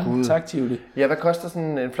fandme gerne. Tak, Tivoli. Ja, hvad koster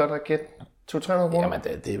sådan en flot raket? 200-300 kroner?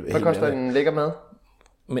 Jamen, hvad koster en lækker mad?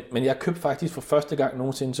 Men jeg købte faktisk for første gang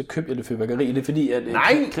nogensinde, så købte jeg det fyrværkeri. Det er fordi, at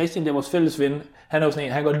Christian, der er vores fælles ven, han er jo sådan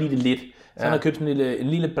en, han kan godt lide det lidt. Så han har købt en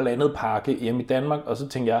lille blandet pakke hjemme i Danmark, og så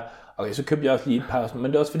tænkte jeg, okay, så købte jeg også lige et par. Men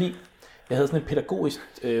det er også fordi, jeg havde sådan en pædagogisk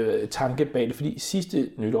tanke bag det, fordi sidste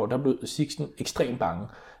nytår, der blev Sixten ekstremt bange.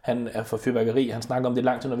 Han er for fyrværkeri, han snakker om det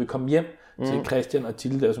lang tid, når vi kom hjem til Christian og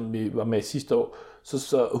Tilde, der som vi var med sidste år,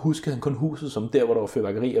 så huskede han kun huset som der, hvor der var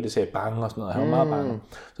fyrværkeri, og det sagde bange og sådan noget, han var meget bange.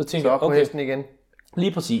 Så tænkte jeg, okay, hesten igen.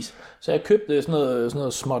 Lige præcis. Så jeg købte sådan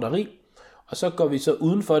noget småtteri, og så går vi så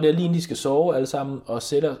udenfor, det er lige inden de skal sove alle sammen, og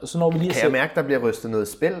sætter, og så når vi lige kan jeg mærke, der bliver rystet noget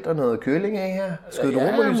spælt og noget køling af her? Skød du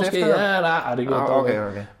romerlys efter? Ja, det gør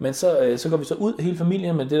okay. Men så går vi så ud, hele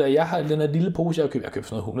familien, med det der, jeg har den der lille pose, jeg har købt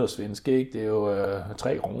sådan noget 100 svenske, ikke? Det er jo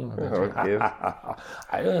 3 kroner. Okay.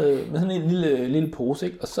 Med sådan en lille pose,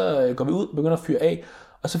 ikke? Og så går vi ud, begynder at fyre af,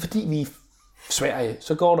 og så fordi vi er i Sverige,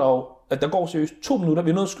 så går der går seriøst 2 minutter, vi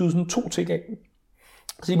er nødt til at skyde sådan 2 ting af.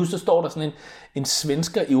 Så lige så står der sådan en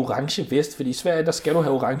svensker i orange vest, fordi i Sverige, der skal du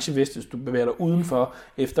have orange vest, hvis du bevæger dig udenfor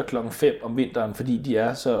efter 5:00 om vinteren, fordi de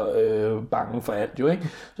er så bange for alt jo, ikke?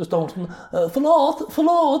 Så står hun sådan,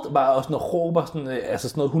 forlåt, bare og sådan og råber sådan, altså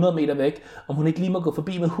sådan noget 100 meter væk, om hun ikke lige må gå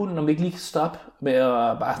forbi med hunden, om vi ikke lige kan stoppe med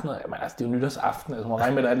at bare sådan noget, jamen altså det er jo nytårsaften, altså man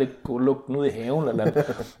regner med, at der er lidt lugten ud i haven eller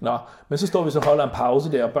noget. Nå, men så står vi så og holder en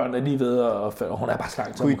pause der, og børnene er lige ved, og hun er bare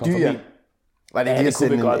slank, så hun kommer forbi. Var det lige at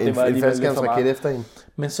sætte en faldskærmsraket efter hende?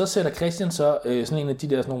 Men så sætter Christian så sådan en af de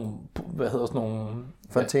der sådan nogle, hvad hedder sådan nogle...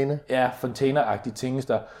 Fontæner? Ja, fontæner-agtige ting,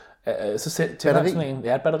 der... Så tænder han sådan en...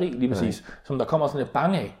 Ja, et batteri lige præcis, som der kommer sådan lidt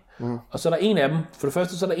bange af. Og så er der en af dem, for det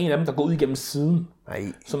første så er der en af dem, der går ud igennem siden,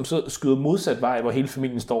 som så skyder modsat vej, hvor hele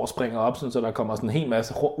familien står og springer op, sådan, så der kommer sådan en hel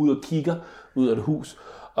masse ud og kigger ud af det hus.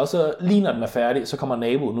 Og så lige når den er færdig, så kommer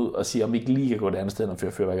naboen ud og siger, om vi ikke lige kan gå et andet sted, og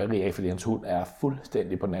fyre fyrværkeri af, fordi hans hund er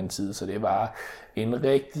fuldstændig på den anden side. Så det var en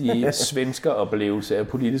rigtig svensker oplevelse af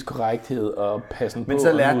politisk korrekthed og passen på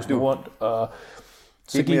og husen rundt. Og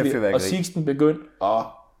så gik vi, og Sixten begyndte at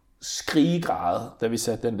skrigegræde, da vi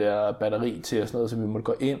satte den der batteri til og sådan noget, så vi måtte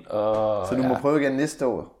gå ind. Og, så du må prøve igen næste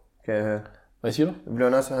år, kan jeg høre. Hvad siger du?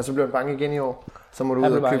 Så bliver han bange igen i år. Så må du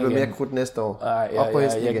ud og købe mere krudt næste år.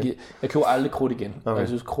 Jeg køber aldrig krudt igen. Okay. Jeg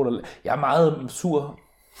synes, jeg er meget sur.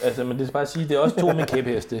 Altså, men det skal bare sige, det er også 2 af mine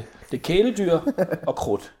kæpheste. Det er kæledyr og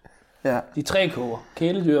krudt. Ja. De 3 koger.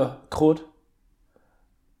 Kæledyr, krudt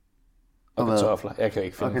og kartofler. Jeg kan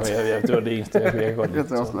ikke finde på. Det var det eneste, jeg kan godt lide.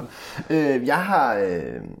 Kartofler.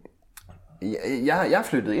 Jeg er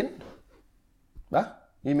flyttet ind. Hvad?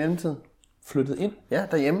 I mellemtiden. Flyttet ind? Ja,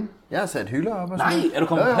 derhjemme. Jeg har sat hylder op og sådan. Nej, er du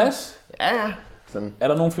kommet på plads? Ja. Sådan. Er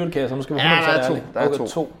der nogle flyttekasser? Nu skal vi der er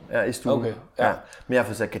to. Ja, i stuen. Okay, ja. Men jeg har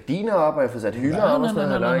fået sat gardiner op, og jeg har fået sat hylder op og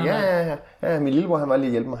sådan noget. Ja, min lillebror, han var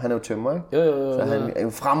lige hjælpe mig. Han er jo tømrer, ikke? Jo. Så han er jo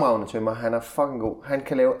fremragende tømrer. Han er fucking god. Han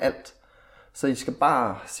kan lave alt. Så I skal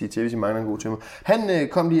bare sige til, hvis I mangler en god tømrer. Han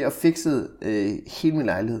kom lige og fikset hele min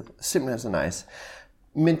lejlighed. Simpelthen så nice.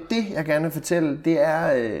 Men det, jeg gerne vil fortælle, det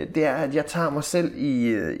er, at jeg tager mig selv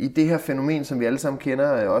i det her fænomen, som vi alle sammen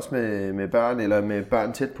kender, også med børn, eller med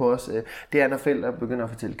børn tæt på os. Det er, når forældre begynder at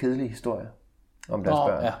fortælle kedelige historier om deres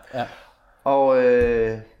børn. Ja. Og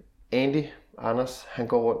Andy, Anders, han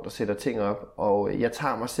går rundt og sætter ting op, og jeg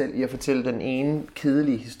tager mig selv i at fortælle den ene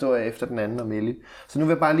kedelige historie efter den anden om Ellie. Så nu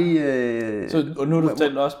vil jeg bare lige... Og nu har du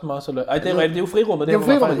fortalt også dem også? Eller? Ej, det er rigtigt, det er jo frirummet. Det er jo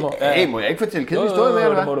frirummet. Ja, må jeg ikke fortælle kedelige historier med,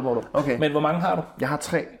 eller hvad? Det må du. Okay. Men hvor mange har du? Jeg har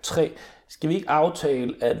 3. 3. Skal vi ikke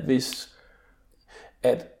aftale, at hvis...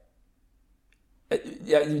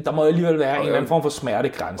 der må alligevel være en eller anden form for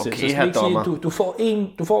smertegrænse. Okay, så skal vi ikke sige,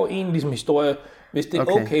 du får en ligesom historie. Hvis det er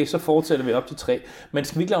okay, så fortsætter vi op til 3. Men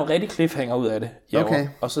skal vi ikke lave en rigtig cliffhanger ud af det? Okay.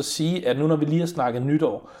 Og så sige, at nu når vi lige har snakket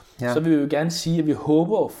nytår, så vil vi jo gerne sige, at vi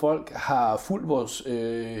håber, at folk har fulgt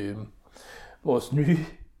vores nye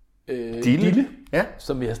dille,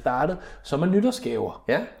 som vi har startet, som er nytårsgaver.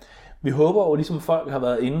 Ja. Vi håber jo, ligesom folk har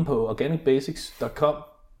været inde på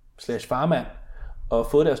organicbasics.com/farmand og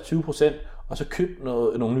fået deres 20%, og så købt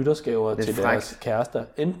nogle nytårsgaver til deres kærester.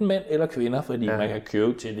 Enten mænd eller kvinder, fordi man kan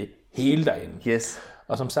købe til det hele derinde. Yes.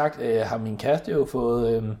 Og som sagt har min kæreste jo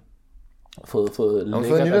fået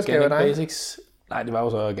lækkert Organic Basics. Nej, det var jo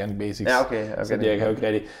så Organic Basics. Ja, okay. Så det jeg kan jo ikke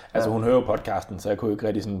rigtig... Altså hun hører jo podcasten, så jeg kunne jo ikke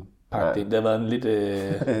rigtig sådan pakke det ind. Det har været en lidt...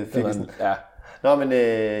 Nå, men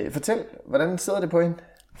fortæl, hvordan sidder det på hende?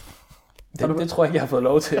 Det tror jeg ikke, jeg har fået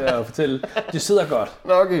lov til at fortælle. Det sidder godt.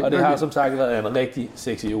 Okay, og det har som sagt været en rigtig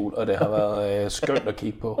sexy jul, og det har været skønt at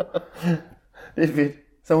kigge på. Det er fedt.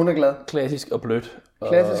 Så hun er glad. Klassisk og blødt.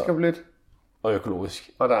 Klassisk og blødt. Og økologisk.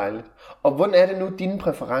 Og dejligt. Og hvordan er det nu, dine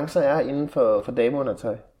præferencer er inden for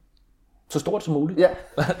dameundertøj? Så stort som muligt? Ja.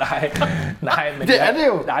 nej, men det er det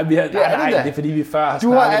jo. Nej, det er fordi vi før har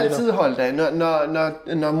snakket. Du har altid holdt dig,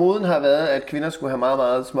 når moden har været, at kvinder skulle have meget,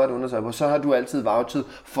 meget småt undertøj på, så har du altid vouchet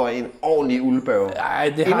for en ordentlig uldbørge.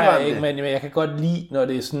 Nej, det har jeg ikke, men jeg kan godt lide, når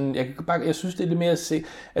det er sådan, jeg synes, det er lidt mere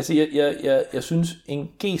altså, jeg synes, en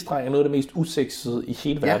G-streng er noget af det mest usexede i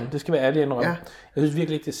hele verden. Det skal være ærlig indrømme. Ja. Jeg synes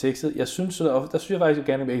virkelig ikke, det er sexet. Jeg synes, der synes jeg faktisk,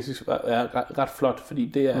 at Organic Basics er ret flot, fordi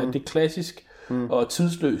det er klassisk og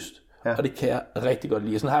tidsløst. Ja. Og det kan jeg rigtig godt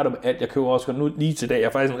lide. Sådan har jeg det med alt. Jeg køber også nu lige til dag. Jeg er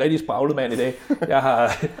faktisk en rigtig spraglet mand i dag. Jeg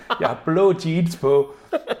har blå jeans på.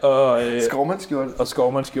 Og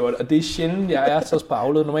skovmandskjort. Og det er sjældent, jeg er så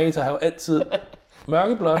spraglet. Normalt så har jeg jo altid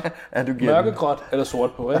mørkeblåt, mørkegråt eller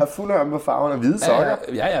sort på. Jeg har fuld om på farven og hvide sokker.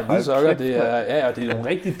 Ja, hvide sokker. Det er nogle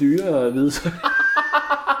rigtig dyre hvide sokker.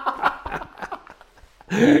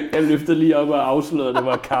 Jeg løftede lige op og afslørede, det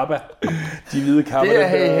var Kappa. De hvide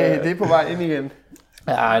Kappa. Det er på vej ind igen.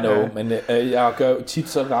 Ja, I know, men jeg gør tit,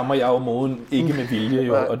 så rammer jeg jo moden ikke med vilje,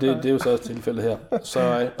 jo, og det er jo så også tilfældet her. Så,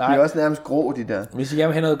 nej. De er også nærmest grå, de der. Hvis I gerne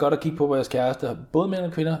vil have noget godt at kigge på jeres kæreste, både mænd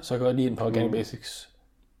og kvinder, så går lige ind på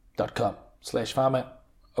organicbasics.com/farmand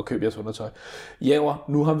og køb jeres undertøj. Jæver,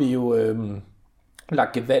 nu har vi jo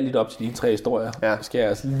lagt gevaldigt op til de 3 historier. Ja. Skal jeg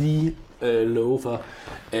altså lige love for.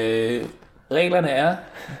 Reglerne er,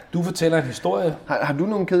 du fortæller en historie. Har du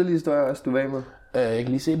nogle kedelige historier også, du var med? Jeg kan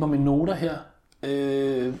lige se på mine noter her.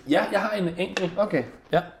 Ja, jeg har en enkelt. Okay.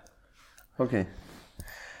 Ja. Okay.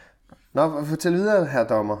 Nå, fortæl videre, herr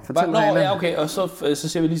dommer. Ja, okay, og så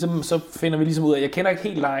ser vi ligesom, så finder vi ligesom ud af, jeg kender ikke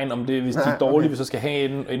helt lejen om det, hvis de er dårlige, hvis så skal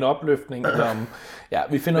have en opløftning, eller om, ja,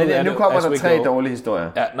 vi finder ud af det. Nu kommer der 3 dårlige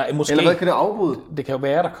historier. Ja, nej, måske. Eller hvad kan det afbryde? Det kan jo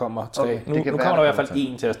være, der kommer 3. Okay, nu kommer der i hvert fald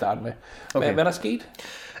 1 til at starte med. Hvad er der sket?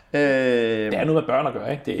 Det er noget med børn at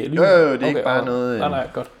gøre, ikke? Det er det er ikke bare noget... Nej,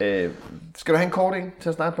 godt. Skal du have en kort en til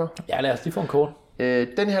at starte på? Ja, lad os lige få en kort.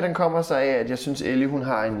 Den her, den kommer sig af, at jeg synes, Ellie, hun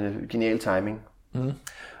har en genial timing.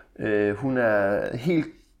 Hun er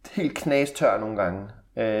helt knastør nogle gange.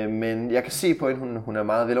 Men jeg kan se på hende, hun er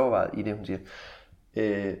meget velovervejet i det, hun siger.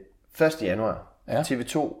 1. januar,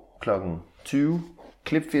 TV2 klokken 20,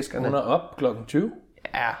 Klipfiskerne. Hun er op klokken 20?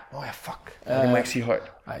 Ja, fuck. Det må jeg ikke sige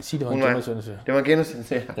højt. Nej, sig det var en genudsendelse. Det var en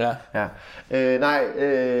genudsendelse, ja.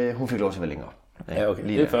 Hun fik lov til at være længere. Ja, okay.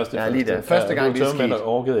 Lige det er første. Ja, lige der. Første gang det er sket.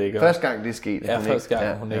 Første gang det er sket. Ja, første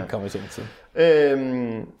gang hun ikke kom i seng til.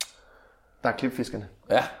 Der er Klipfiskerne.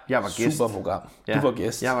 Ja, jeg var gæst. Super program. Du var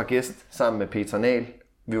gæst. Jeg var gæst sammen med Petra Nahl.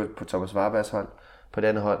 Vi var på Thomas Warbergs hold. På det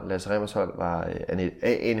andet hold, Lasse Remmers hold, var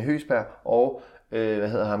Ane Høgsberg og, hvad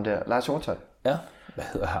hedder ham der? Lars Hjortøj. Ja, hvad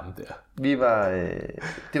hedder ham der? Vi var,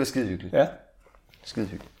 det var skide hyggeligt. Ja. Skide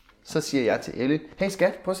hyggeligt. Så siger jeg til Elle, hey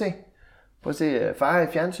skat, prøv at se far i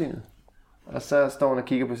fjernsynet. Og så står hun og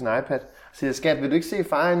kigger på sin iPad. Så siger skat, vil du ikke se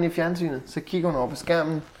far inde i fjernsynet? Så kigger hun over på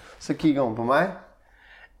skærmen. Så kigger hun på mig.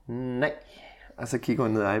 Nej. Og så kigger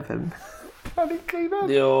hun ned i iPad'en. Og det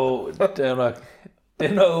griner. Jo, det er nok. Det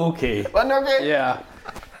er nok okay. Var det okay? Ja.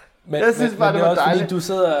 Men, jeg synes bare, det var også dejligt. Fordi du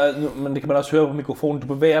sidder, men det kan man også høre på mikrofonen, du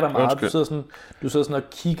bevæger dig meget. Du sidder sådan og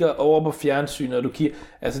kigger over på fjernsynet, og du kigger,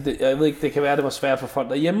 altså det, jeg ved ikke, det kan være, det var svært for folk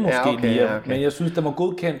derhjemme måske lige, men jeg synes, det var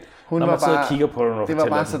godkendt, når man sidder og kigger på det. Det var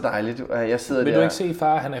bare så dejligt. Jeg sidder vil du ikke se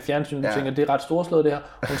far, han er i fjernsynet, du tænker, det er ret storslået det her?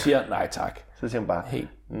 Hun siger, nej tak. Så siger hun bare, Hey.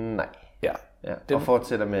 nej. Ja. Ja. Og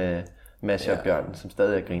fortsætter med Masha og Bjørnen, som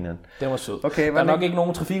stadig er grineren. Det var sød. Okay, der er nok ikke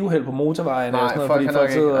nogen trafikuheld på motorvejen. Nej, eller sådan folk noget, kan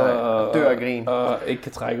fordi nok folk ikke sidder dør af grin. Og ikke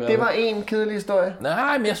kan trække Det var en kedelig historie.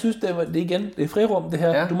 Nej, men jeg synes, det er igen, det er frirum, det her.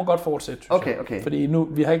 Ja. Du må godt fortsætte, synes jeg. Okay. Fordi nu,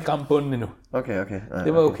 vi har ikke ramt bunden endnu. Okay. Ja,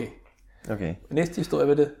 det var okay. Okay. Næste historie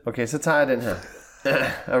var det. Okay, så tager jeg den her.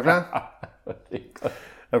 Er du klar?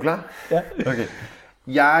 Er du klar? Ja. Okay.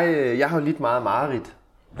 Jeg har jo lidt meget mareridt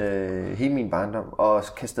hele min barndom, og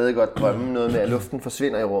kan stadig godt drømme noget med, at luften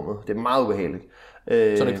forsvinder i rummet. Det er meget ubehageligt.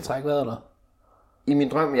 Så det kan trække vejret, eller? I min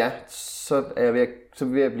drøm, ja, så er jeg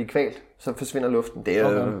ved at blive kvalt. Så forsvinder luften. Det er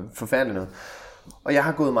jo forfærdeligt noget. Og jeg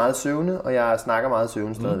har gået meget søvne, og jeg snakker meget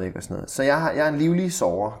søvne stadigvæk og sådan noget. Så jeg er en livlig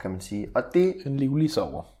sover, kan man sige. Og en livlig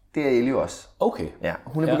sover. Det er Ellie også. Okay. Ja,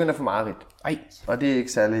 hun er begyndt at få mareridt. Ej. Og det er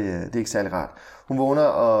ikke særlig rart. Hun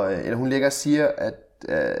vågner, eller hun ligger og siger, at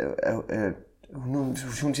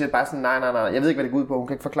hun siger bare sådan, nej. Jeg ved ikke, hvad det går ud på. Hun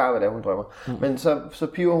kan ikke forklare, hvad det er, hun drømmer. Men så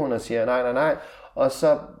piver hun og siger, nej. Og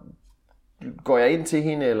så går jeg ind til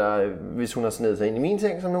hende, eller hvis hun har snedet sig ind i mine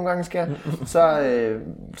ting, som nogle gange sker, så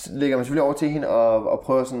lægger man selvfølgelig over til hende og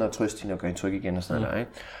prøver sådan at trøste hende og gøre hende tryg igen og sådan noget.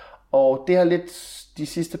 Ikke? Og det har lidt, de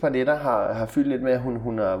sidste par nætter har fyldt lidt med, at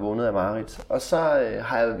hun har vågnet af mareridt. Og så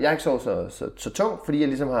har jeg ikke sovet så tungt, fordi jeg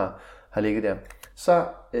ligesom har ligget der. Så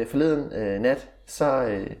forleden nat,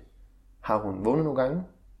 så har hun vågnet nogle gange,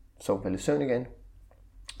 så hun faldt i søvn igen.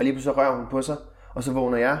 Og lige pludselig rører hun på sig, og så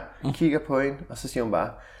vågner jeg, kigger på hende, og så siger hun bare...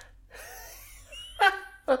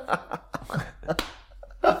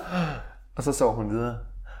 og så sover hun videre.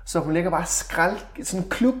 Så hun ligger bare sådan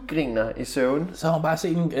klukgriner i søvn. Så har hun bare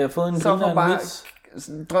fået en griner af en vits.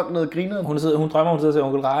 Drømt noget griner. Hun drømmer, hun sidder til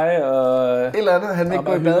onkel Reje og... Eller andet, han vil ikke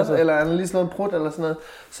gå i bad, eller han har lige slået en prut eller sådan noget.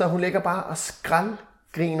 Så hun ligger bare og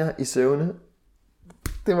griner i søvne.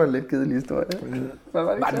 Det var en lidt kedelig historie.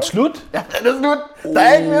 Var den slut? Ja, den er slut. Der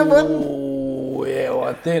er ikke mere på den. Ja,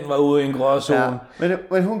 og den var ude i en gråzone. Ja,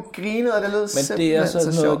 men hun grinede, og det lød simpelthen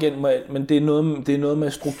så noget igen, men det er noget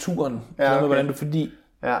med strukturen. Ja, okay. Noget med, hvordan du, fordi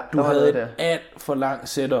du havde et alt for langt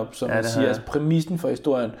setup, som man siger. Altså, præmissen for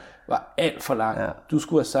historien var alt for lang. Ja. Du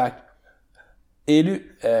skulle have sagt, Ellie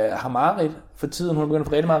har mareridt for tiden, hun er begyndt at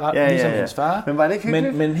få rigtig meget ramt, ligesom hendes far. Men var det ikke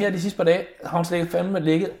hyggeligt? Men her de sidste par dage har hun slet ikke fandme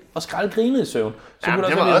ligget og skraldgrinet i søvn. Så kunne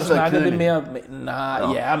der også snakke lidt mere...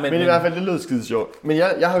 Men i hvert fald, det lød skide sjovt. Men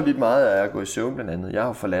jeg har jo lidt meget af at gå i søvn blandt andet. Jeg har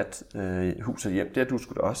jo forladt hus og hjem. Det har du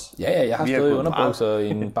sgu da også. Ja, jeg har stået i underbukser i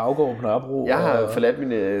en baggård på Nørrebro. Jeg har forladt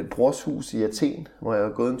min brors hus i Athen, hvor jeg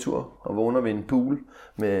har gået en tur og vågner ved en pool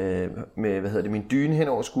med min dyne hen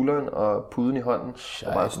over skulderen og puden i hånden.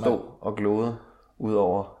 Og bare stå og glode ud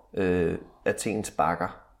over Athens bakker.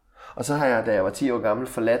 Og så har jeg, da jeg var 10 år gammel,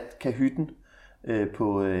 forladt kahytten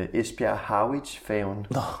på Esbjerg Harwich-færgen.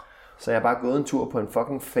 Så jeg har bare gået en tur på en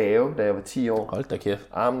fucking færge, da jeg var 10 år. Hold da kæft.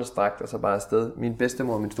 Armene strakt og så bare afsted. Min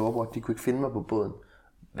bedstemor og min storebror, de kunne ikke finde mig på båden.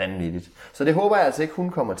 Vanvittigt. Så det håber jeg altså ikke, hun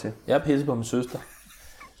kommer til. Jeg har pisset på min søster.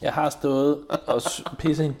 Jeg har stået og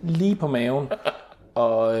pisset hende lige på maven.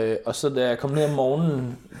 Og så da jeg kom ned om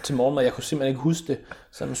morgenen til morgenmad, jeg kunne simpelthen ikke huske det,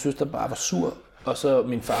 så min søster bare var sur. Og så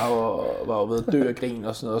min far var jo ved at dø af grin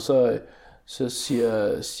og sådan noget. Og så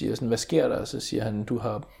siger sådan, hvad sker der? Og så siger han, du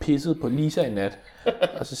har pisset på Lisa i nat.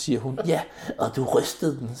 Og så siger hun, ja, og du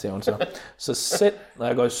rystede den, siger hun så. Så selv når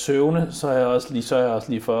jeg går i søvne, så er jeg også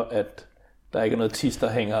lige for, at der ikke er noget tis, der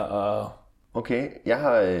hænger. Og... Okay, jeg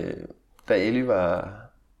har, da Ellie var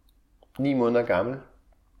 9 måneder gammel,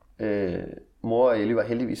 mor og Ellie var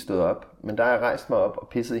heldigvis stået op, men der har jeg rejst mig op og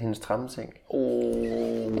pisset i hendes trammeseng.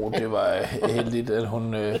 Det var heldigt, at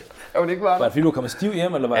hun... det ikke var det fordi, du kom stiv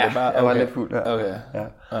hjem, eller var det bare... jeg var lidt fuld, ja. Okay.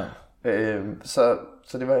 Ja. Så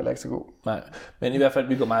det var heller ikke så god. Nej, men i hvert fald,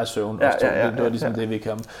 vi går meget i søvn. Det var ligesom det, vi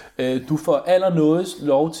kom. Du får allernådigst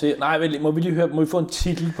lov til... Nej, må vi få en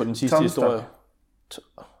titel på den sidste historie?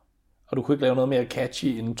 Og du kunne ikke lave noget mere catchy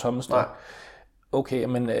end tommestok? Nej. Okay,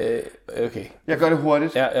 men okay. Jeg gør det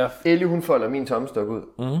hurtigt. Ja. Ellie, hun folder min tommestok ud.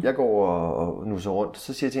 Jeg går og nusser rundt.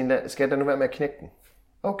 Så siger jeg til hende, skal der nu være med at knække den?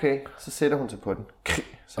 Okay, så sætter hun sig på den.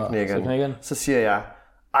 Så knækker den. Så siger jeg,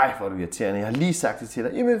 ej, hvor er du irriterende. Jeg har lige sagt det til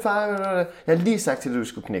dig. Jamen far, jeg har lige sagt til dig, at du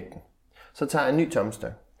skulle knække den. Så tager jeg en ny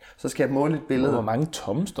tommestok. Så skal jeg måle et billede. Hvor mange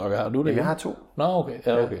tommestokker har du det? Jeg har 2. Nå, okay.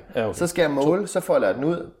 Ja, okay. Så skal jeg måle, så folder jeg den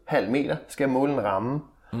ud, ½ meter. Skal jeg måle en ramme.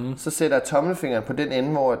 Så sætter jeg tommelfingeren på den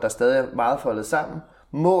ende, hvor der stadig er meget foldet sammen.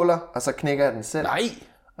 Måler, og så knækker jeg den selv. Nej!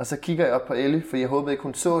 Og så kigger jeg op på Ellie, for jeg håbede ikke,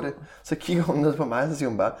 hun så det. Så kigger hun ned på mig, og så siger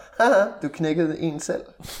hun bare, haha, du knækkede en selv.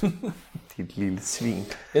 Dit lille svin.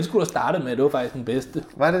 Den skulle have startet med, at det var faktisk den bedste.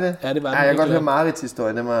 Var det det? Ja, det var den. Jeg kan godt høre Marits historie,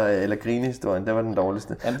 eller Grine-historien, det var den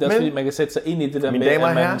dårligste. Jamen, det er også fordi, man kan sætte sig ind i det der med,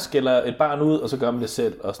 at man skælder et barn ud, og så gør man det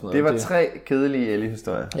selv og sådan noget. Det var 3 kedelige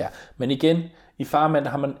Ellie-historier. Ja, men igen, i Farmand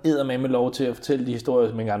har man eddermame lov til at fortælle de historier,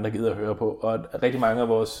 som ingen andre gider at høre på. Og rigtig mange af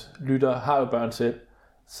vores lyttere har jo børn selv,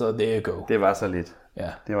 så there you go. Det var så lidt. Ja.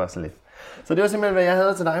 Det var så lidt. Så det var simpelthen, hvad jeg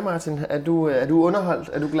havde til dig, Martin. Er du underholdt?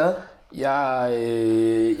 Er du glad?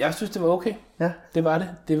 Jeg synes, det var okay. Ja. Det var det.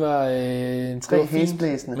 Det var en 3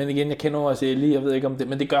 hæsblæsende. Men igen, jeg kender også Ellie, jeg ved ikke om det,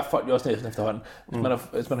 men det gør folk jo også næsten efterhånden.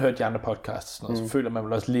 Hvis man har hørt de andre podcasts, sådan noget, så føler man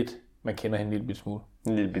vel også lidt, man kender hende en lille bitte smule.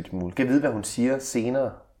 En lille bitte smule. Kan jeg vide, hvad hun siger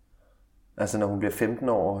senere? Altså, når hun bliver 15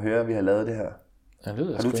 år og hører, at vi har lavet det her. Ja,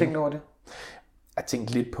 det har du tænkt over det? Jeg har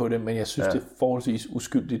tænkt lidt på det, men jeg synes, det er forholdsvis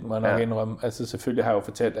uskyldigt, må jeg nok indrømme. Altså selvfølgelig har jeg jo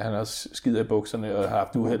fortalt, at han også skider i bukserne og har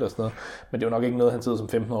haft uheld og sådan noget. Men det er jo nok ikke noget, han sidder som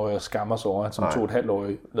 15-årig og skammer sig over, som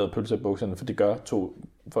 2,5-årig lavede pølser i bukserne, for det gør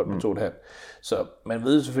folk på 2,5. Så man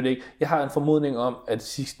ved selvfølgelig ikke. Jeg har en formodning om, at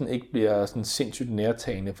Sixten ikke bliver sådan sindssygt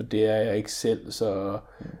nærtagende, for det er jeg ikke selv. Så,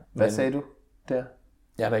 hvad sagde du der?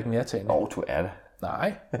 Jeg er da ikke nærtagende. Du er det.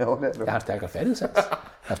 Nej, jo, det er du. Jeg har en stærkere fattighedssans. Der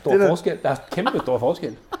er stor forskel. Der er kæmpe stor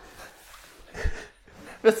forskel.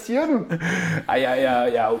 Hvad siger du? Ej, jeg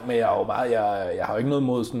har jo ikke noget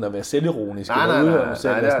mod sådan at være selvironisk.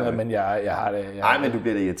 Nej, men jeg har det. Nej, men du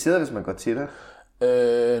bliver da irriteret, hvis man går til dig. Men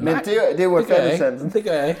nej, det er uretfærdighedssansen. Det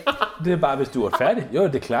gør jeg ikke. Det er bare, hvis du er færdig. Jo,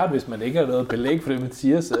 det er klart, hvis man ikke har noget belæg for det, man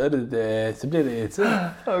siger, så bliver det irriteret.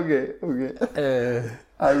 Okay.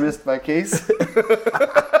 I rest my case.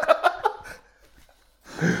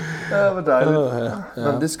 Hvor dejligt.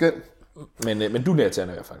 Ja. Det er skønt. Men du nærtager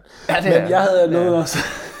i hvert fald. Ja, det er. Men jeg havde lovet også.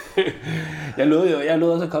 jeg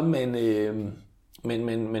lovede også at komme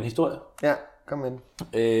med en historie. Ja, kom med den.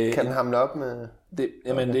 Kan den hamle op med... Det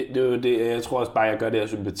er jo det, jeg tror også bare, jeg gør det af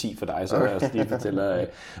sympati for dig, så jeg også lige fortæller.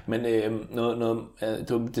 Men det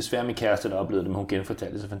var desværre min kæreste, der oplevede det, men hun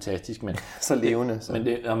genfortalte det så fantastisk. Men, så levende. Så. Men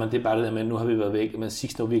det er bare det der med, nu har vi været væk, men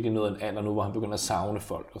sidst var virkelig noget af en alder nu, hvor han begynder at savne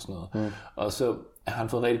folk og sådan noget. Og så har han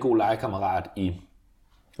fået en rigtig god legekammerat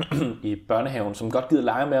i børnehaven, som godt gider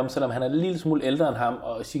lege med ham, selvom han er en lille smule ældre end ham,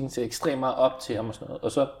 og Siggen ser ekstremt meget op til ham og sådan noget.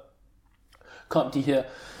 Og så kom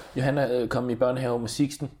Johanna kom i børnehave med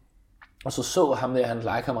Sixten, og så ham der, hans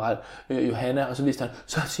legekammerat Johanna, og så vidste han,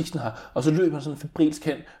 så er Sixten her, og så løb han sådan febrilsk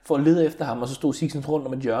hen for at lede efter ham, og så stod Sixten rundt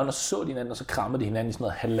om et hjørne, og så de hinanden, og så krammede de hinanden i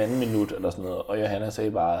sådan noget 1,5 minut, eller sådan noget, og Johanna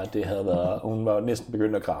sagde bare, at det havde været, hun var næsten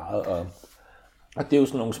begyndt at græde, og det er jo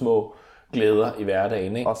sådan nogle små glæder i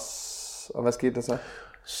hverdagen, ikke? Og hvad skete der så?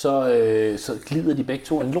 Så glider de begge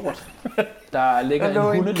to en lort. Der ligger en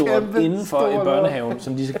hundelort indenfor i børnehaven,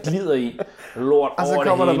 som de så glider i. Lort og så over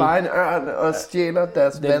kommer det der bare en ørn og stjæler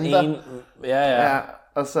deres vandter. Ja.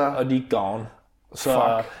 Og de er gone.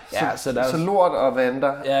 Så lort og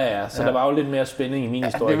vandter. Ja. Så der var jo lidt mere spænding i min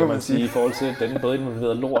historie, kan man sige, i forhold til den både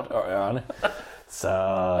involverede lort og ørne. Så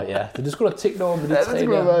ja, det skulle du have tænkt over med de 3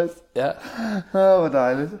 der. Ja. Hvor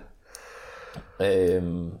dejligt.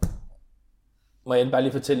 Må jeg bare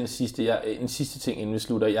lige fortælle en sidste ting, inden vi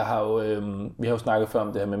slutter. Vi har jo snakket før om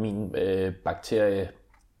det her med min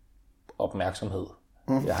bakterieopmærksomhed.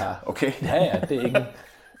 Jeg har. Okay. Ja, det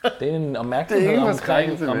er en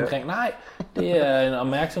opmærksomhed omkring. Nej, det er en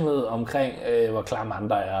opmærksomhed omkring, hvor klam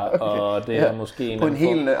andre er, og det er måske på en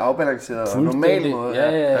helt afbalanceret og normal måde.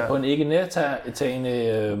 Ja, på en ikke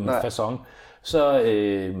nærtagende facon. Så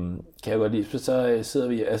kan jeg godt lide, så sidder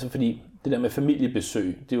vi, altså fordi det der med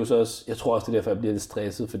familiebesøg, det er jo så også, jeg tror også det er derfor, jeg bliver lidt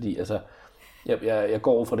stresset, fordi altså, jeg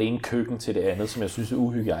går fra det ene køkken til det andet, som jeg synes er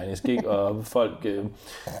uhygiejnisk, ikke? Og folk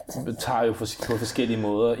tager jo på forskellige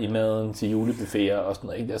måder i maden til julebuffeter og sådan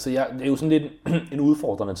noget, ikke? Altså, det er jo sådan lidt en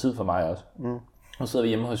udfordrende tid for mig også. Og så sidder vi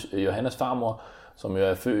hjemme hos Johannas farmor, som jo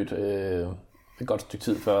er født et godt stykke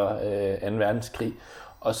tid før 2. verdenskrig,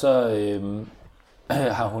 og så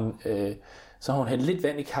har hun hældt lidt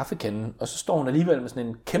vand i kaffekanden, og så står hun alligevel med sådan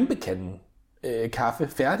en kæmpe kande kaffe,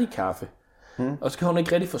 færdig kaffe. Og så kan hun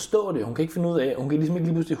ikke rigtig forstå det. Hun kan ikke finde ud af, hun kan ligesom ikke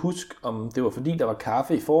lige pludselig huske, om det var fordi, der var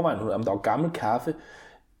kaffe i forvejen, om der var gammel kaffe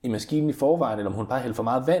i maskinen i forvejen, eller om hun bare hældte for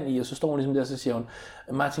meget vand i, og så står hun ligesom der, og så siger hun,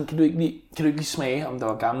 Martin, kan du ikke lige smage, om der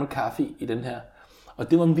var gammel kaffe i den her?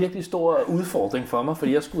 Og det var en virkelig stor udfordring for mig,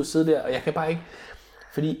 fordi jeg skulle sidde der, og jeg kan bare ikke,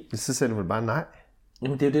 fordi... Så sagde du vel bare nej?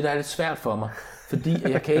 Jamen det er jo det, der er lidt svært for mig, fordi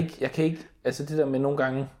jeg kan ikke, altså det der med nogle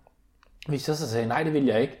gange, hvis jeg så sagde, nej, det vil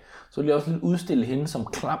jeg ikke, så vil jeg også lidt udstille hende som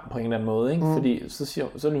klam på en eller anden måde, ikke? Fordi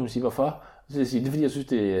så vil hun sige, hvorfor? Så vil jeg sige, det er fordi, jeg synes,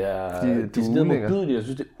 det er modbydeligt, jeg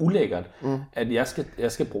synes, det er ulækkert, at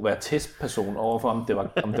jeg skal være testperson overfor,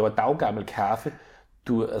 om det var daggammel kaffe,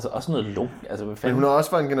 du altså også noget lort. Altså, hvad Men fanden? hun har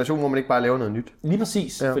også været en generation, hvor man ikke bare laver noget nyt. Lige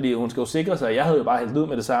præcis, fordi hun skal jo sikre sig. Jeg havde jo bare hældt ud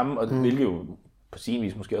med det samme, og hvilket jo på sin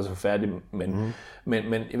vis måske også er færdigt,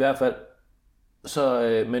 men i hvert fald, så,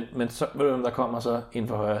 men så ved du, hvem der kommer så ind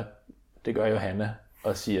for højre? Det gør Johanna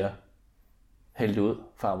og siger, hæld ud,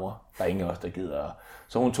 farmor. Der er ingen af os, der gider.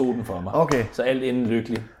 Så hun tog den for mig. Okay. Så alt inden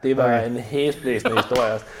lykkelig. Det var en hæsblæsende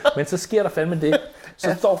historie også. Men så sker der fandme det.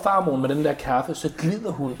 Så står farmor med den der kaffe, så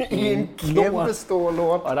glider hun i en kæmpe stor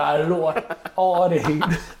lort. Og der er lort over det hele.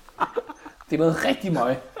 Det er noget rigtig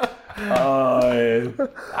møg. Og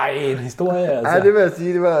en historie altså. Ej, det vil jeg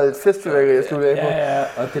sige, det var et festfyrværkeri, jeg skulle af på.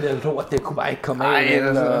 Ja, og det der lort, det kunne bare ikke komme af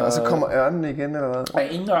igen. Og så kommer ørnen igen, eller hvad? Nej,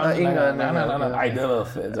 ingen ørnen. Nej, det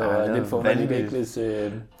var lidt for vanvittigt.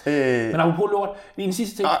 Men apropos lort, lige en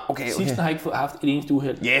sidste ting. Sixten har ikke haft et eneste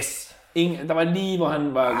uheld. Yes! Der var lige, hvor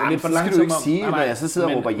han var lidt for så langsom. skal du ikke sige, når jeg så sidder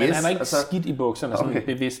og råber yes. Men han har ikke skidt i bukserne sådan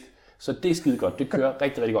bevidst. Så det er skide godt. Det kører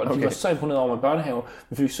rigtig, rigtig godt. De var så imponeret over med børnehave.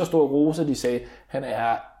 Vi fik så store roser, de sagde, han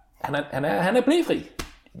er blæfri.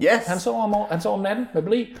 Yes! Han sover om natten med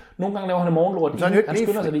blæ. Nogle gange laver han en morgenlort. Han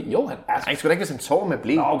skynder sig lige. Jo, han er... Nej, sgu da ikke, hvis han sover med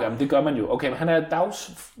blæ. Nå, okay, men det gør man jo. Okay, men han er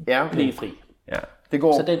dagsblæfri. Ja, det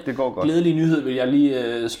går godt. Glædelig nyhed vil jeg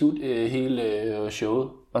lige slutte hele showet.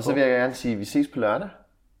 Og så vil jeg gerne sige, at vi ses på lørdag.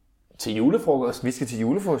 Til julefrokost. Vi skal til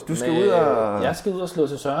julefrokost. Du skal ud og... Jeg skal ud og slå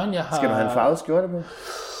til Søren. Skal du have en farvet skjorte på?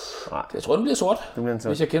 Nej. Jeg tror, den bliver sort.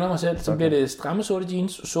 Hvis jeg kender mig selv, så bliver det stramme sorte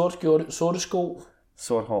jeans, sort skjorte, sorte sko.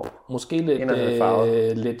 Sort hår. Måske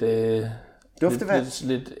lidt... Duftevand?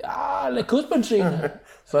 Lidt kustbenzin.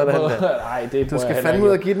 Sådan der. Nej, det du skal fandme ud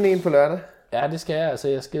og give den en på lørdag. Ja, det skal jeg. Altså,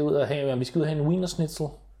 vi skal ud og have en wienerschnitzel.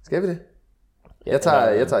 Skal vi det? Jeg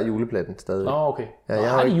tager juleplatten stadig. Nå, okay. Ja,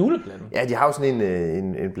 har de juleplatten? Ja, de har jo sådan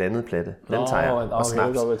en blandet platte. Den tager jeg. Og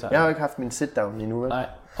snaps. Jeg har jo ikke haft min sit-down endnu. Nej,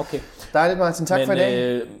 okay. Dejligt, Martin. Tak for i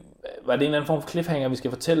dag. Var det en anden form for cliffhanger, vi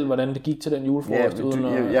skal fortælle, hvordan det gik til den julefrokost?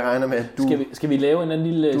 Ja, jeg regner med, at du... Skal vi lave en anden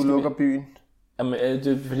lille... Du lukker byen. Jamen,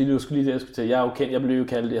 det, fordi du skulle lige det, jeg skulle til. Jeg blev jo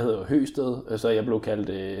kaldt, jeg hedder jo Høsted, så jeg blev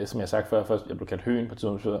kaldt, som jeg har sagt før, først, jeg blev kaldt Høen på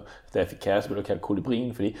tidspunkt, da jeg fik kæreste, blev jeg kaldt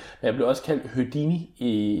Kolibrien, men jeg blev også kaldt Hødini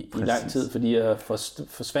i lang tid, fordi jeg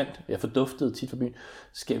forsvandt, jeg forduftede tit for byen.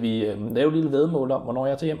 Skal vi lave et lille væddemål om, hvornår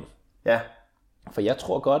jeg tager hjem? Ja. For jeg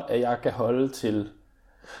tror godt, at jeg kan holde til...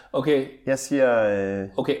 Okay. Jeg siger...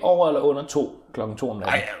 Okay, over eller under 2 klokken 2 om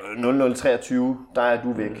natten. Nej, 0023, der er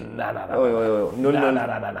du væk. Nej.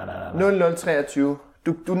 0023.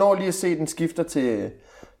 Du når lige at se, den skifter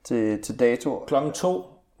til dato. Klokken 2,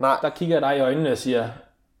 der kigger jeg dig i øjnene og siger...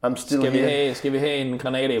 Skal vi have en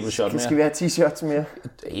granatæbleshot mere? Skal vi have 10 shots mere?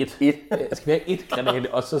 Et. Skal vi have et granat,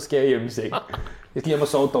 og så skal jeg hjem i seng. Jeg skal hjem og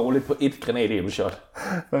sove dårligt på et granatæbleshot.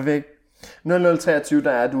 Perfekt. 0023,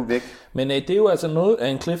 der er du væk. Men det er jo altså noget af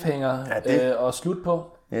en cliffhanger at slutte på.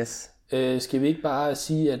 Yes. Skal vi ikke bare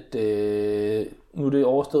sige, at nu er det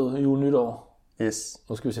overstået jul nytår? Yes.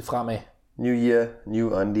 Nu skal vi se fremad. New year,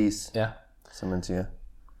 new undies. Ja. Som man siger.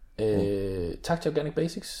 Tak til Organic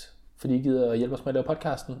Basics, fordi I gider hjælpe os med at lave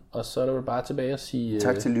podcasten. Og så er der bare tilbage at sige...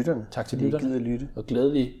 tak til lytterne. Tak til lytterne. I gider lytte. Og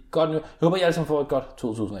glædelig godt nytår. Jeg håber, I alle sammen får et godt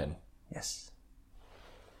 2018. Yes.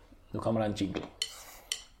 Nu kommer der en jingle.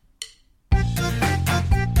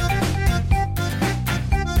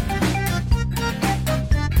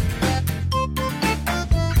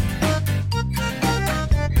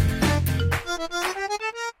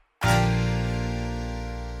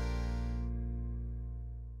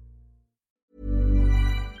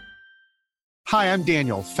 Hi, I'm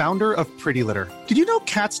Daniel, founder of Pretty Litter. Did you know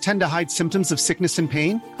cats tend to hide symptoms of sickness and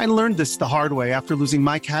pain? I learned this the hard way after losing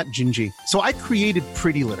my cat, Gingy. So I created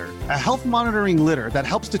Pretty Litter, a health monitoring litter that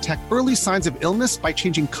helps detect early signs of illness by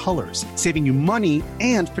changing colors, saving you money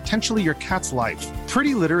and potentially your cat's life.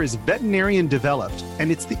 Pretty Litter is veterinarian developed, and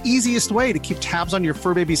it's the easiest way to keep tabs on your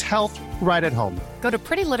fur baby's health right at home. Go to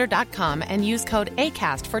prettylitter.com and use code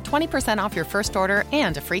ACAST for 20% off your first order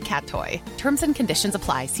and a free cat toy. Terms and conditions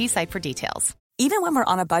apply. See site for details. Even when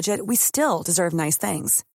we're on a budget, we still deserve nice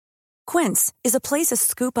things. Quince is a place to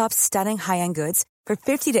scoop up stunning high-end goods for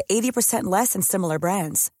 50 to 80% less than similar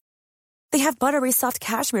brands. They have buttery soft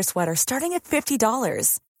cashmere sweaters starting at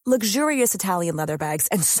 $50, luxurious Italian leather bags,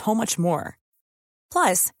 and so much more.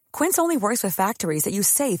 Plus, Quince only works with factories that use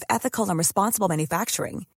safe, ethical, and responsible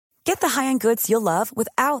manufacturing. Get the high-end goods you'll love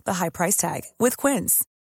without the high price tag with Quince.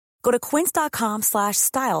 Go to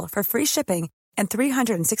quince.com/style for free shipping and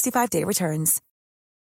 365-day returns.